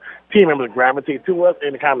our team members gravitate to us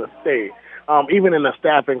and kind of stay, even in the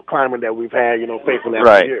staffing climate that we've had, facing that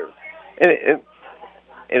for years.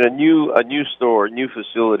 And a new store, a new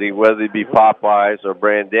facility, whether it be Popeyes or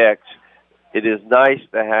Brand X, it is nice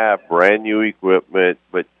to have brand new equipment,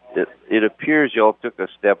 but it appears y'all took a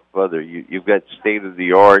step further. You've got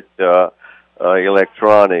state-of-the-art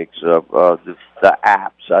electronics, the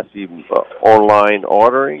apps. I see online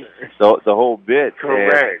ordering, the whole bit.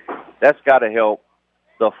 Correct. And that's got to help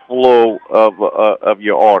the flow of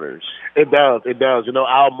your orders. It does.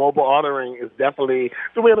 Our mobile ordering is definitely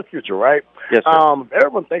the way of the future, right? Yes, sir.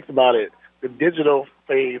 Everyone thinks about it. The digital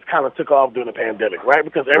phase kind of took off during the pandemic, right?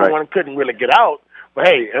 Because everyone couldn't really get out. But,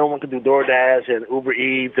 hey, everyone could do DoorDash and Uber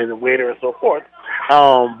Eats and Waiter and so forth.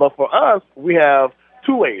 But for us, we have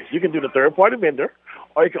two ways. You can do the third-party vendor,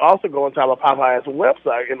 or you can also go into our Popeye's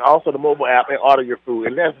website and also the mobile app and order your food.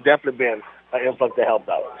 And that's definitely been an influx that helped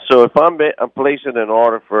out. So if I'm placing an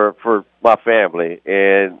order for my family,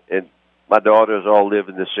 and my daughters all live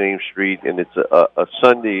in the same street, and it's a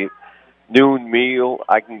Sunday noon meal,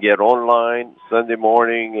 I can get online Sunday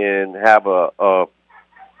morning and have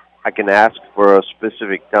I can ask for a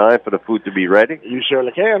specific time for the food to be ready? You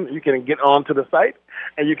surely can. You can get onto the site,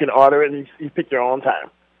 and you can order it, and you pick your own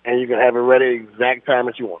time. And you can have it ready exact time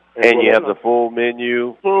that you want. And you have the full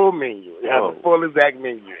menu? Full menu. You have the full exact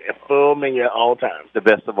menu. A full menu at all times. The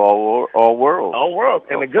best of all worlds. All worlds.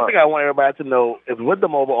 And the good thing I want everybody to know is with the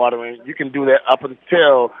mobile ordering, you can do that up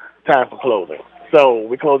until time for closing. So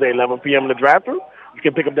we close at 11 p.m. in the drive-thru. You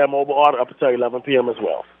can pick up that mobile order up until 11 p.m. as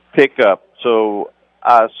well. Pick up. So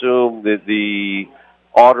I assume that the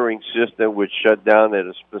ordering system would shut down at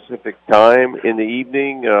a specific time in the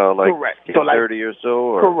evening, like correct. 10:30 or so?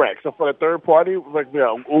 Or? Correct. So for the third party, like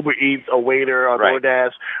Uber Eats, a Waiter, or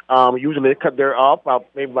DoorDash, usually they cut their off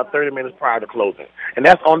maybe about 30 minutes prior to closing. And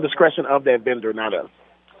that's on discretion of that vendor, not us.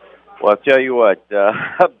 Well, I'll tell you what,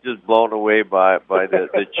 I'm just blown away by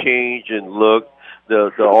the change in look,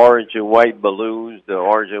 the orange and white balloons, the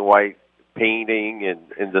orange and white painting,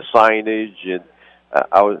 and the signage. And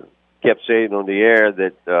I kept saying on the air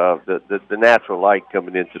that the natural light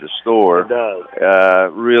coming into the store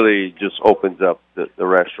really just opens up the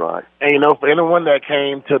restaurant. And, for anyone that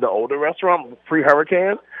came to the older restaurant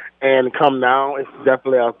pre-hurricane and come now, it's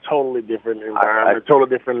definitely a totally different environment, totally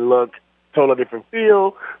different look, totally different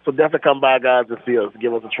feel. So definitely come by, guys, and see us.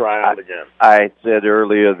 Give us a try out again. I said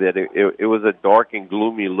earlier that it was a dark and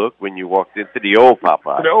gloomy look when you walked into the old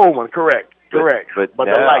Popeye. The old one, correct. But now,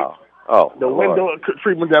 the light. Oh, the window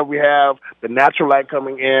treatment that we have, the natural light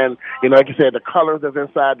coming in, like you said, the colors that's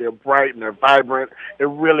inside, they're bright and they're vibrant. It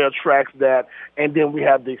really attracts that. And then we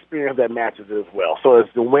have the experience that matches it as well. So it's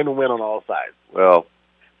the win-win on all sides. Well,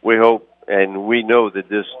 we hope and we know that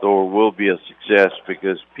this store will be a success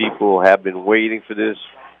because people have been waiting for this.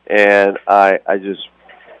 And I just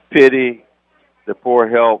pity the poor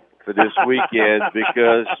help for this weekend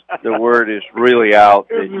because the word is really out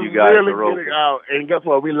that you guys are open. Out. And guess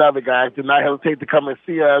what? We love it, guys. Do not hesitate to come and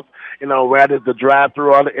see us. Whether it's the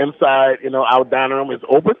drive-thru or the inside, our dining room is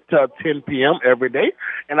open till 10 p.m. every day,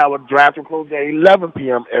 and our drive-thru closes at 11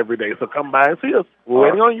 p.m. every day. So come by and see us. We're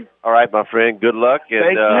waiting on you. All right, my friend. Good luck. And,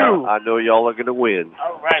 thank you. I know y'all are going to win.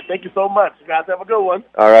 All right. Thank you so much. You guys have a good one.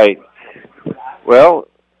 All right. Well,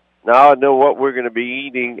 now I know what we're going to be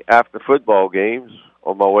eating after football games.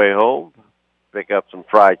 On my way home, pick up some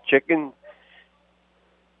fried chicken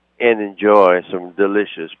and enjoy some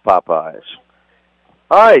delicious Popeyes.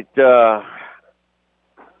 All right, I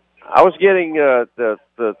was getting the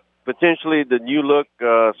potentially the new look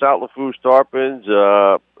South Lafourche Tarpons.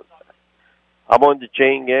 I'm on the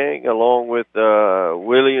chain gang along with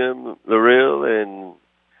William Larille, and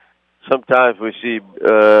sometimes we see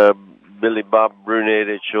Billy Bob Brunet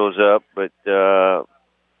that shows up, but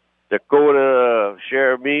Dakota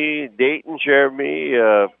share me, Dayton share me.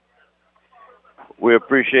 We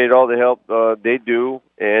appreciate all the help they do,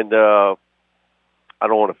 and I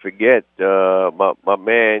don't want to forget my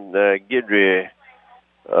man Guidry.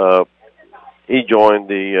 He joined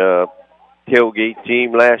the tailgate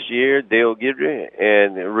team last year, Dale Guidry,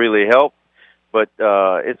 and it really helped. But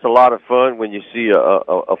it's a lot of fun when you see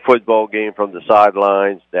a football game from the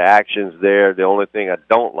sidelines. The action's there. The only thing I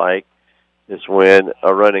don't like is when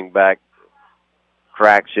a running back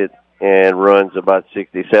cracks it and runs about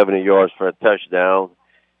 60, 70 yards for a touchdown,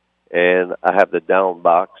 and I have the down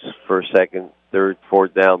box, first, second, third,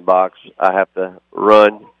 fourth down box. I have to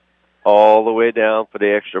run all the way down for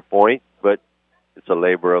the extra point, but it's a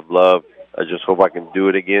labor of love. I just hope I can do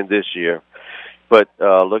it again this year. But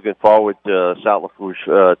looking forward to South Lafourche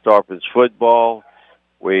Tarpons football.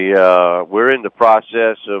 We're in the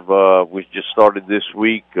process of, we just started this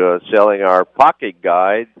week selling our pocket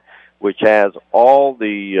guide, which has all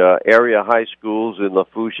the area high schools in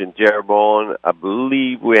Lafourche and Terrebonne. I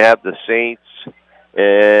believe we have the Saints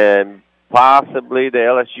and possibly the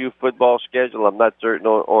LSU football schedule. I'm not certain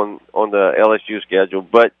on the LSU schedule,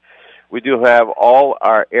 but we do have all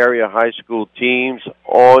our area high school teams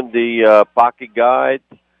on the pocket guide.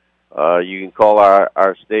 You can call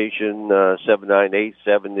our station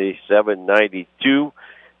 798-7792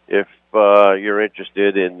 if you're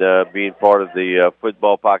interested in being part of the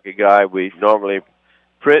football pocket guide. We normally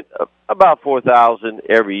print about 4,000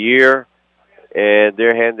 every year, and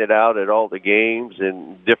they're handed out at all the games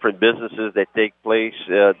and different businesses that take place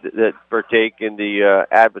that partake in the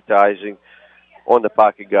advertising on the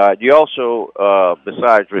pocket guide. You also,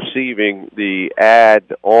 besides receiving the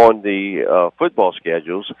ad on the football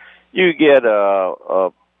schedules, you get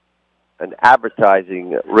an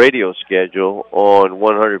advertising radio schedule on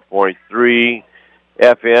 100.3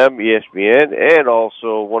 FM ESPN and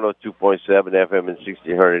also 102.7 FM and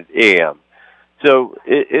 1600 AM. So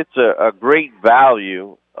it's a great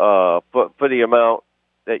value for the amount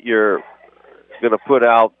that you're going to put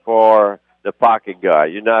out for the pocket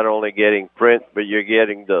guide. You're not only getting print, but you're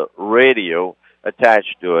getting the radio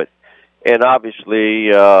attached to it. And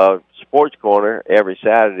obviously, Sports Corner, every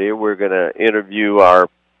Saturday, we're going to interview our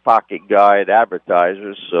pocket guide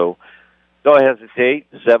advertisers. So don't hesitate,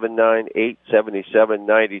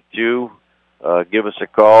 798-7792. Give us a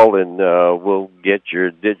call, and we'll get your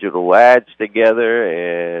digital ads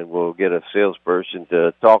together, and we'll get a salesperson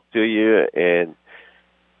to talk to you, and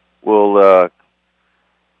we'll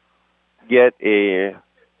get a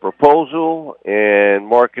proposal and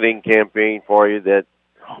marketing campaign for you that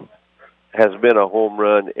has been a home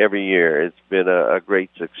run every year. It's been a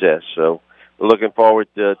great success. So we're looking forward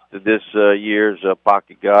to this year's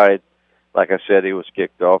pocket guide. Like I said, it was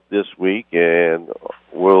kicked off this week, and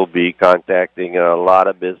we'll be contacting a lot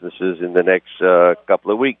of businesses in the next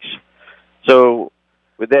couple of weeks. So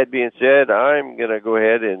with that being said, I'm going to go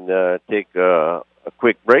ahead and take a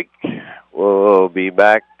quick break. We'll be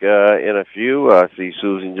back in a few. I see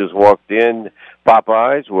Susan just walked in.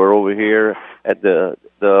 Popeyes, we're over here at the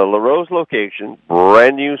Larose location,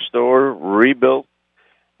 brand new store, rebuilt,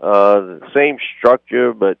 same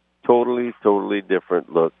structure, but totally different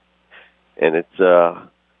look. And it's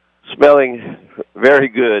smelling very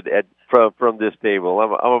good from this table.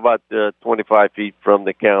 I'm about 25 feet from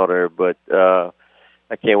the counter, but I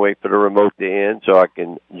can't wait for the remote to end so I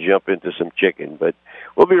can jump into some chicken. But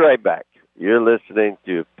we'll be right back. You're listening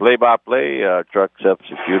to Play-by-Play, truck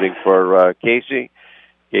substituting for Casey.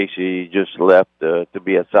 Casey just left to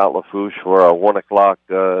be at South Lafourche for a 1 o'clock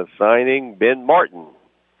signing. Ben Martin,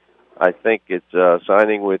 I think it's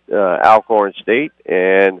signing with Alcorn State.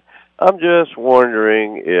 And I'm just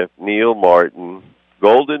wondering if Neil Martin,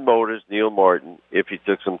 Golden Motors Neil Martin, if he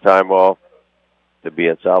took some time off to be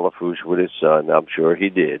at South Lafourche with his son. I'm sure he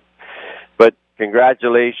did. But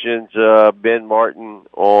congratulations, Ben Martin,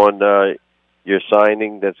 on your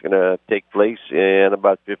signing that's going to take place in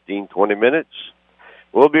about 15, 20 minutes.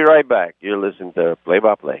 We'll be right back. You're listening to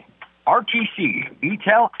Play-by-Play. RTC,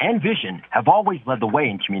 ETEL, and Vision have always led the way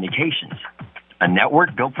in communications. A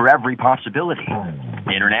network built for every possibility.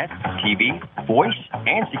 Internet, TV, voice,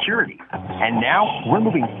 and security. And now we're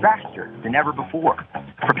moving faster than ever before,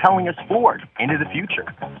 propelling us forward into the future.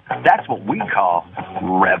 That's what we call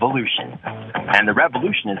revolution. And the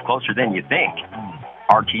revolution is closer than you think.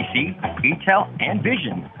 RTC, ETEL, and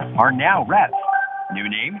Vision are now Rev. New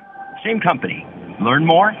name, same company. Learn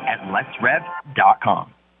more at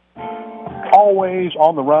letsrev.com. Always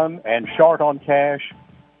on the run and short on cash?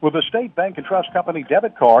 With a State Bank and Trust Company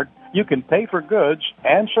debit card, you can pay for goods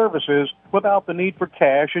and services without the need for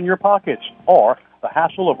cash in your pockets or the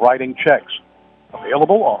hassle of writing checks.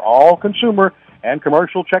 Available on all consumer and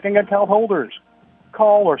commercial checking account holders.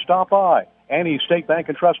 Call or stop by any State Bank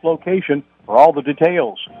and Trust location for all the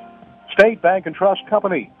details. State Bank and Trust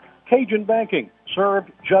Company, Cajun banking,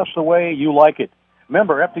 served just the way you like it.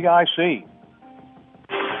 Member FDIC.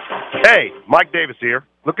 Hey, Mike Davis here.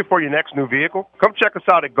 Looking for your next new vehicle? Come check us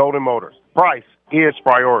out at Golden Motors. Price is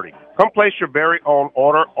priority. Come place your very own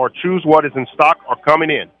order or choose what is in stock or coming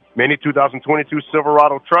in. Many 2022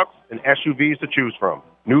 Silverado trucks and SUVs to choose from.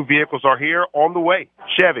 New vehicles are here on the way.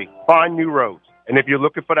 Chevy, find new roads. And if you're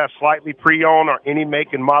looking for that slightly pre-owned or any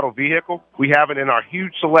make and model vehicle, we have it in our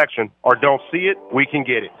huge selection. Or don't see it, we can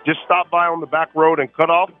get it. Just stop by on the back road and cut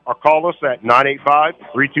off or call us at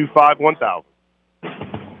 985-325-1000.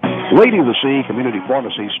 Lady of the Sea Community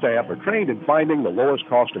Pharmacy staff are trained in finding the lowest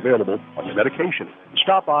cost available on your medication.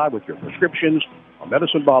 Stop by with your prescriptions or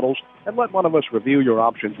medicine bottles and let one of us review your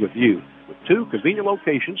options with you. With 2 convenient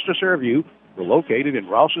locations to serve you, we're located in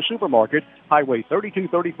Rouse's Supermarket, Highway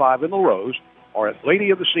 3235 in Larose, or at Lady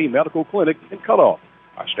of the Sea Medical Clinic in Cutoff.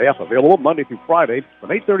 Our staff available Monday through Friday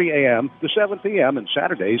from 8:30 a.m. to 7 p.m. and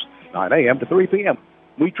Saturdays 9 a.m. to 3 p.m.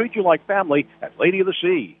 We treat you like family at Lady of the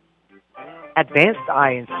Sea. Advanced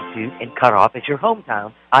Eye Institute in Cutoff is your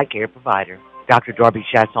hometown eye care provider. Dr. Darby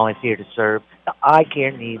Chasson is here to serve the eye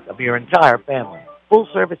care needs of your entire family.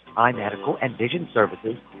 Full-service eye medical and vision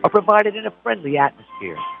services are provided in a friendly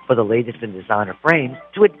atmosphere, for the latest in designer frames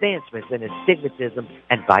to advancements in astigmatism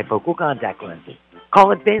and bifocal contact lenses.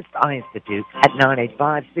 Call Advanced Eye Institute at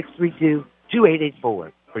 985-632-2884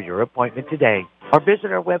 for your appointment today, or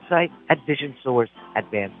visit our website at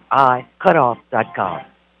visionsourceadvancedeyecutoff.com.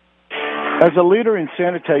 As a leader in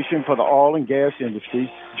sanitation for the oil and gas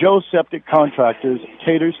industry, Joe's Septic Contractors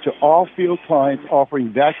caters to all field clients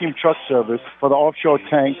offering vacuum truck service for the offshore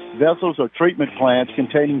tanks, vessels, or treatment plants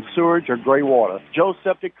containing sewage or gray water. Joe's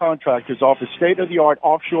Septic Contractors offers state-of-the-art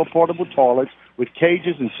offshore portable toilets with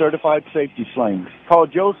cages and certified safety slings. Call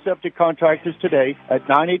Joe's Septic Contractors today at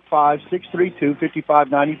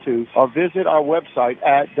 985-632-5592 or visit our website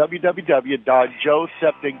at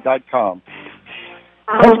www.joeseptic.com.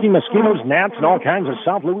 Pesky mosquitoes, gnats, and all kinds of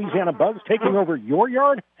South Louisiana bugs taking over your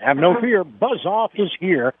yard? Have no fear. Buzz Off is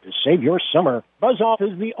here to save your summer. Buzz Off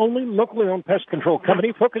is the only locally owned pest control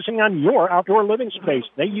company focusing on your outdoor living space.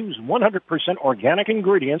 They use 100% organic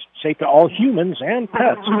ingredients, safe to all humans and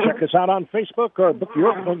pets. Check us out on Facebook or book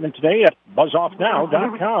your appointment today at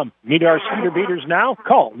buzzoffnow.com. Need our speeder beaters now?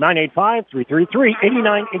 Call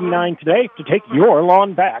 985-333-8989 today to take your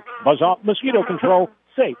lawn back. Buzz Off Mosquito Control.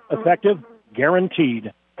 Safe, effective,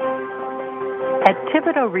 guaranteed. At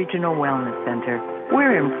Thibodeau Regional Wellness Center,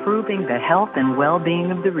 we're improving the health and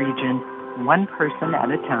well-being of the region, one person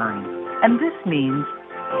at a time. And this means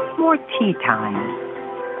more tea time,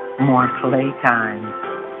 more play time,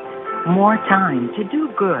 more time to do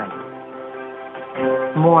good,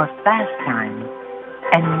 more fast time,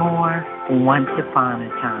 and more once upon a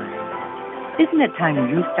time. Isn't it time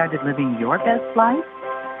you started living your best life?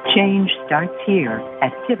 Change starts here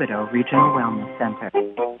at Thibodeau Regional Wellness Center.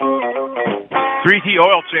 3T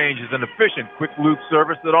Oil Change is an efficient, quick lube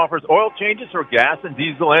service that offers oil changes for gas and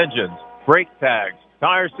diesel engines, brake tags,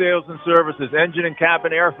 tire sales and services, engine and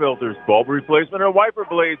cabin air filters, bulb replacement, or wiper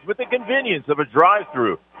blades with the convenience of a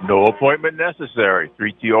drive-through. No appointment necessary.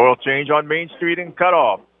 3T Oil Change on Main Street in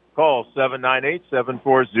Cutoff. Call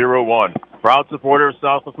 798-7401. Proud supporter of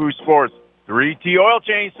South Lafourche Sports. 3T Oil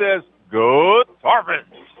Change says, good Tarpons.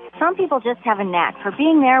 Some people just have a knack for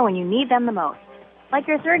being there when you need them the most. Like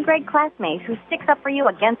your third-grade classmate who sticks up for you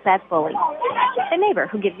against that bully. The neighbor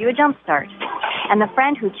who gives you a jump start. And the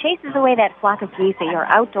friend who chases away that flock of geese at your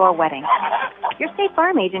outdoor wedding. Your State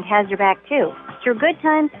Farm agent has your back, too, through good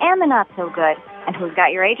times and the not-so-good. And who's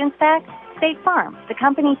got your agent's back? State Farm, the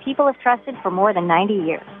company people have trusted for more than 90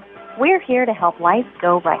 years. We're here to help life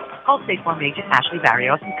go right. Call State Farm agent Ashley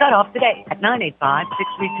Barrios and cut off today at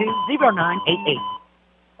 985-632-0988.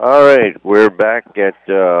 All right, we're back at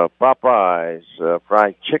Popeye's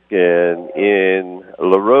Fried Chicken in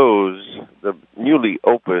Larose, the newly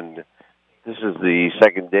opened. This is the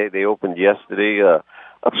second day. They opened yesterday, a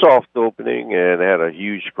soft opening, and had a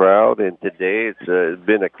huge crowd. And today it's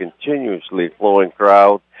been a continuously flowing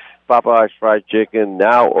crowd. Popeye's Fried Chicken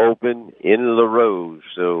now open in Larose.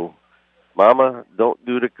 So, Mama, don't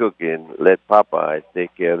do the cooking. Let Popeye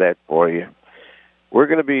take care of that for you. We're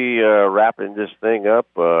going to be wrapping this thing up,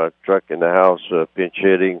 truck in the house, pinch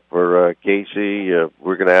hitting for Casey.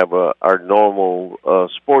 We're going to have our normal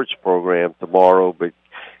sports program tomorrow, but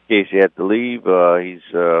Casey had to leave. He's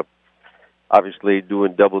obviously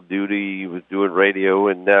doing double duty. He was doing radio,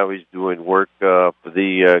 and now he's doing work for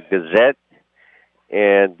the Gazette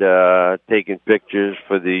and taking pictures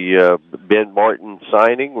for the Ben Martin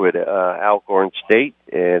signing with Alcorn State.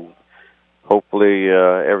 And hopefully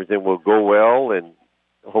everything will go well, and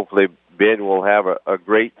hopefully Ben will have a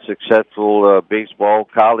great, successful baseball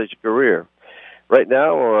college career. Right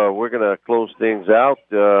now, we're going to close things out.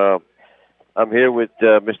 I'm here with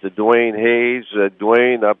Mr. Dwayne Hayes.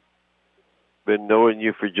 Dwayne, I've been knowing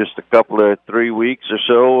you for just a couple of 3 weeks or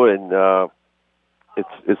so, and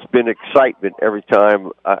it's been excitement every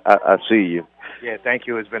time I see you. Yeah, thank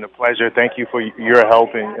you. It's been a pleasure. Thank you for your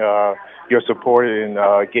help and your support in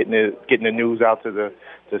getting the news out to the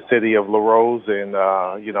city of Larose. And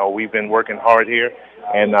we've been working hard here.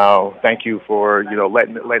 And thank you for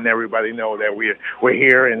letting everybody know that we're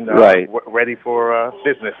here and ready for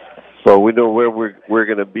business. So we know where we're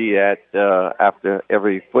going to be at after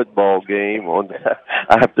every football game.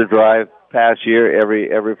 I have to drive past here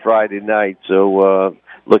every Friday night. So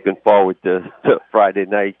looking forward to Friday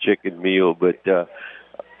night chicken meal. But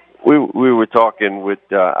we were talking with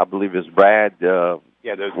I believe it's Brad,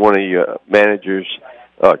 one of your managers,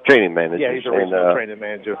 training managers. Yeah, he's a regional training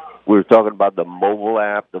manager. We were talking about the mobile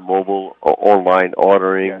app, the mobile online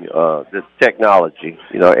ordering, the technology.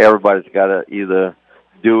 Everybody's got to either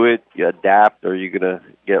do it, you adapt, or you're going to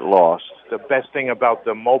get lost. The best thing about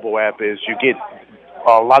the mobile app is you get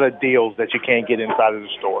a lot of deals that you can't get inside of the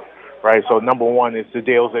store, right? So number one is the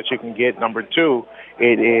deals that you can get. Number two,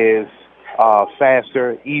 it is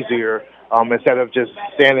faster, easier. Instead of just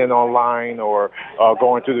standing online or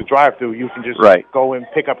going through the drive-thru, you can just go and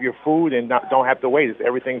pick up your food and don't have to wait.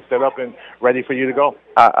 Everything's set up and ready for you to go.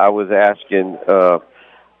 I was asking,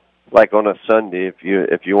 like on a Sunday,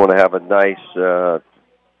 if you want to have a nice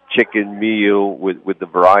chicken meal with the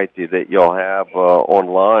variety that y'all have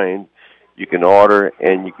online, you can order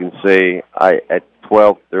and you can say, at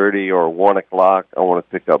 12:30 or 1 o'clock, I want to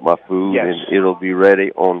pick up my food, and it'll be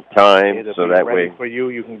ready on time. It'll be ready for you.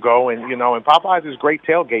 You can go and and Popeyes is great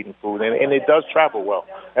tailgating food, and it does travel well.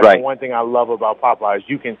 That's the one thing I love about Popeyes.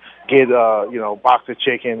 You can get box of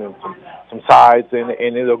chicken and some sides, and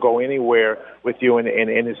it'll go anywhere with you, and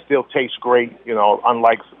it still tastes great.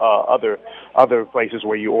 Unlike other places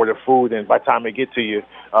where you order food, and by the time it gets to you,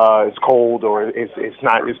 it's cold or it's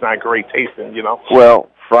not great tasting. Well,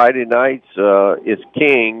 Friday nights is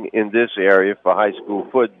king in this area for high school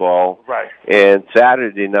football. Right. And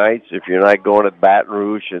Saturday nights, if you're not going to Baton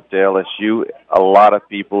Rouge at the LSU, a lot of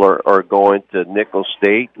people are going to Nicholls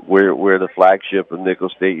State. We're the flagship of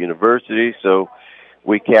Nicholls State University, so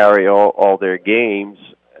we carry all their games,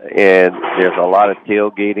 and there's a lot of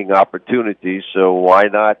tailgating opportunities, so why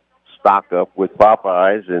not stock up with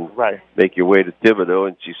Popeyes and make your way to Thibodaux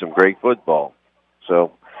and see some great football.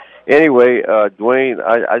 So anyway, Dwayne,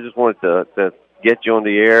 I just wanted to get you on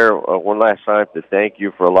the air one last time to thank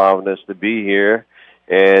you for allowing us to be here,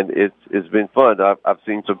 and it's been fun. I've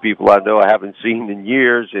seen some people I know I haven't seen in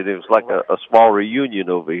years, and it was like a small reunion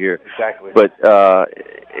over here. Exactly. But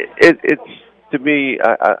it's to me,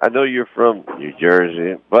 I know you're from New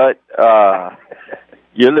Jersey, but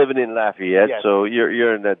you're living in Lafayette, so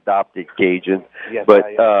you're an adopted Cajun. Yes, but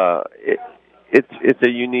it's a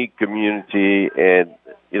unique community, and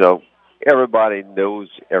everybody knows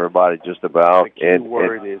everybody just about. The key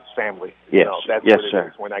word is family. Yes, that's yes, what it sir.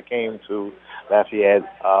 is. When I came to Lafayette,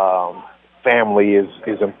 family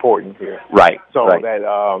is important here. Right. So right. that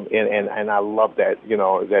and I love that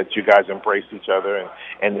that you guys embrace each other,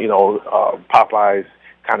 and Popeyes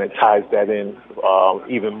kind of ties that in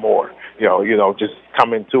even more. Just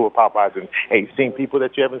coming to a Popeyes and seeing people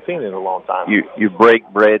that you haven't seen in a long time. You break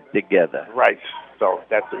bread together. Right. So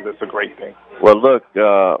that's a great thing. Well, look,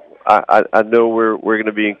 I know we're going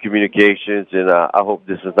to be in communications, and I hope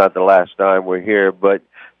this is not the last time we're here. But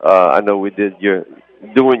I know you're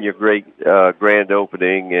doing your great grand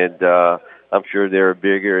opening, and I'm sure there are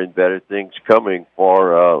bigger and better things coming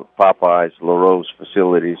for Popeye's Larose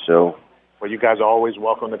facility. So. Well, you guys are always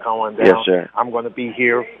welcome to come on down. Yes, sir. I'm going to be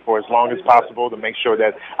here for as long as possible to make sure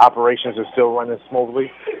that operations are still running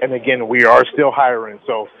smoothly. And again, we are still hiring.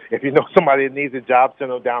 So if you know somebody that needs a job, send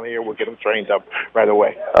them down here. We'll get them trained up right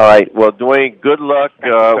away. All right. Well, Dwayne, good luck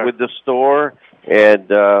with the store.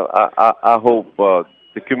 And I hope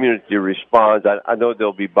the community responds. I know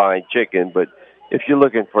they'll be buying chicken, but if you're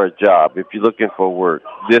looking for a job, if you're looking for work,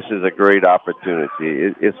 this is a great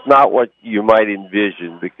opportunity. It's not what you might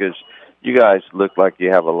envision, because you guys look like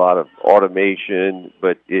you have a lot of automation,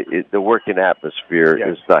 but the working atmosphere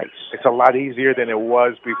is nice. It's a lot easier than it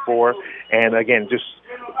was before. And, again, just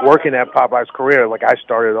working at Popeye's career, like I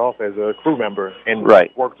started off as a crew member and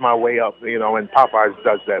worked my way up, and Popeye's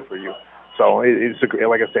does that for you. So it's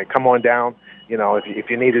like I said, come on down. If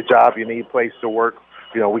you need a job, you need a place to work,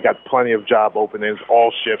 we got plenty of job openings,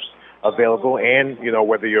 all shifts available. And,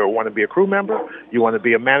 whether you want to be a crew member, you want to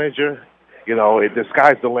be a manager, the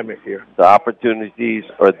sky's the limit here. The opportunities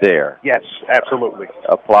are there. Yes, absolutely.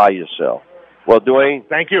 Apply yourself. Well, Dwayne.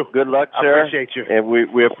 Thank you. Good luck, sir. I appreciate you. And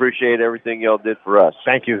we appreciate everything y'all did for us.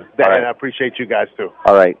 Thank you. Right. And I appreciate you guys, too.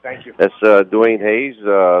 All right. Thank you. That's Dwayne Hayes,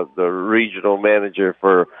 the regional manager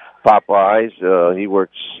for Popeyes. He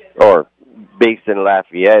works, or based in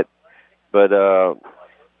Lafayette, but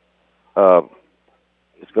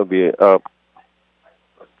it's going to be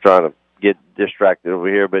trying to get distracted over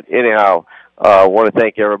here. But anyhow, I want to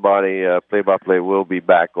thank everybody. Play-by-play will be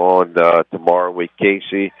back on tomorrow with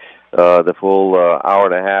Casey. the full hour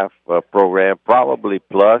and a half program, probably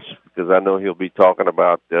plus, because I know he'll be talking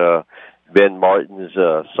about Ben Martin's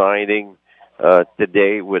signing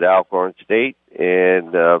today with Alcorn State.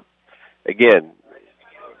 And, again,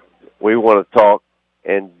 we want to talk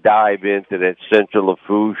and dive into that Central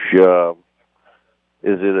Lafourche.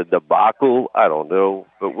 Is it a debacle? I don't know.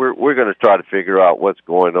 But we're going to try to figure out what's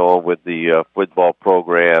going on with the football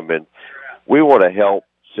program. And we want to help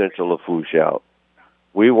Central Lafourche out.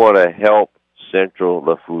 We want to help Central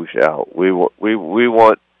Lafourche out. We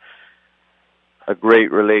want a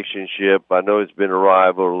great relationship. I know it's been a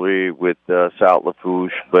rivalry with South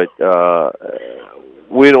Lafourche, but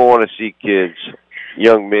we don't want to see kids,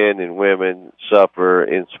 young men and women, suffer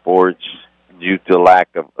in sports due to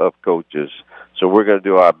lack of coaches. So we're going to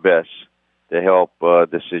do our best to help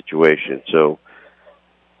the situation. So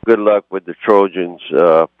good luck with the Trojans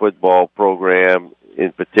football program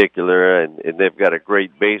in particular, and they've got a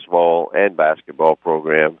great baseball and basketball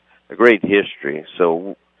program, a great history.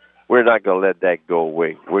 So we're not going to let that go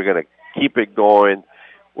away. We're going to keep it going.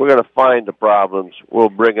 We're going to find the problems. We'll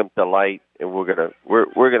bring them to light, and we're going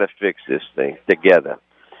to fix this thing together.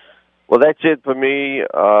 Well, that's it for me.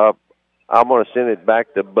 I'm going to send it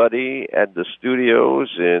back to Buddy at the studios,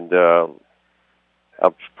 and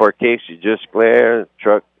for Casey Gisclair,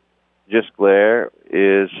 Truck Gisclair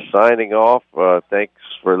is signing off. Thanks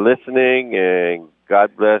for listening, and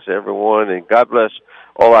God bless everyone, and God bless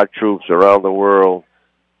all our troops around the world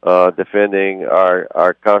defending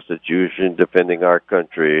our Constitution, defending our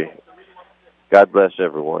country. God bless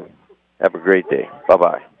everyone. Have a great day.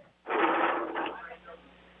 Bye-bye.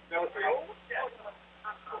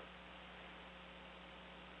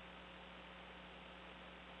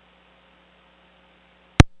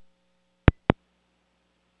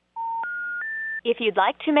 If you'd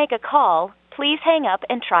like to make a call, please hang up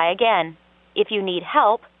and try again. If you need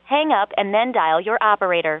help, hang up and then dial your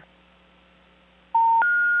operator.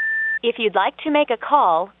 If you'd like to make a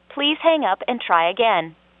call, please hang up and try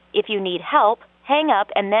again. If you need help, hang up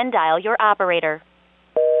and then dial your operator.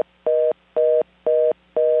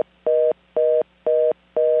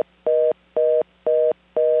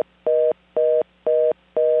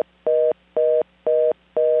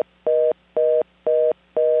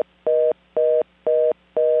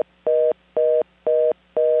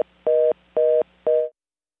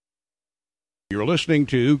 You're listening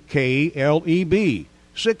to KLEB,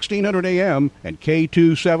 1600 AM and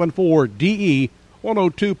K274DE,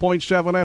 102.7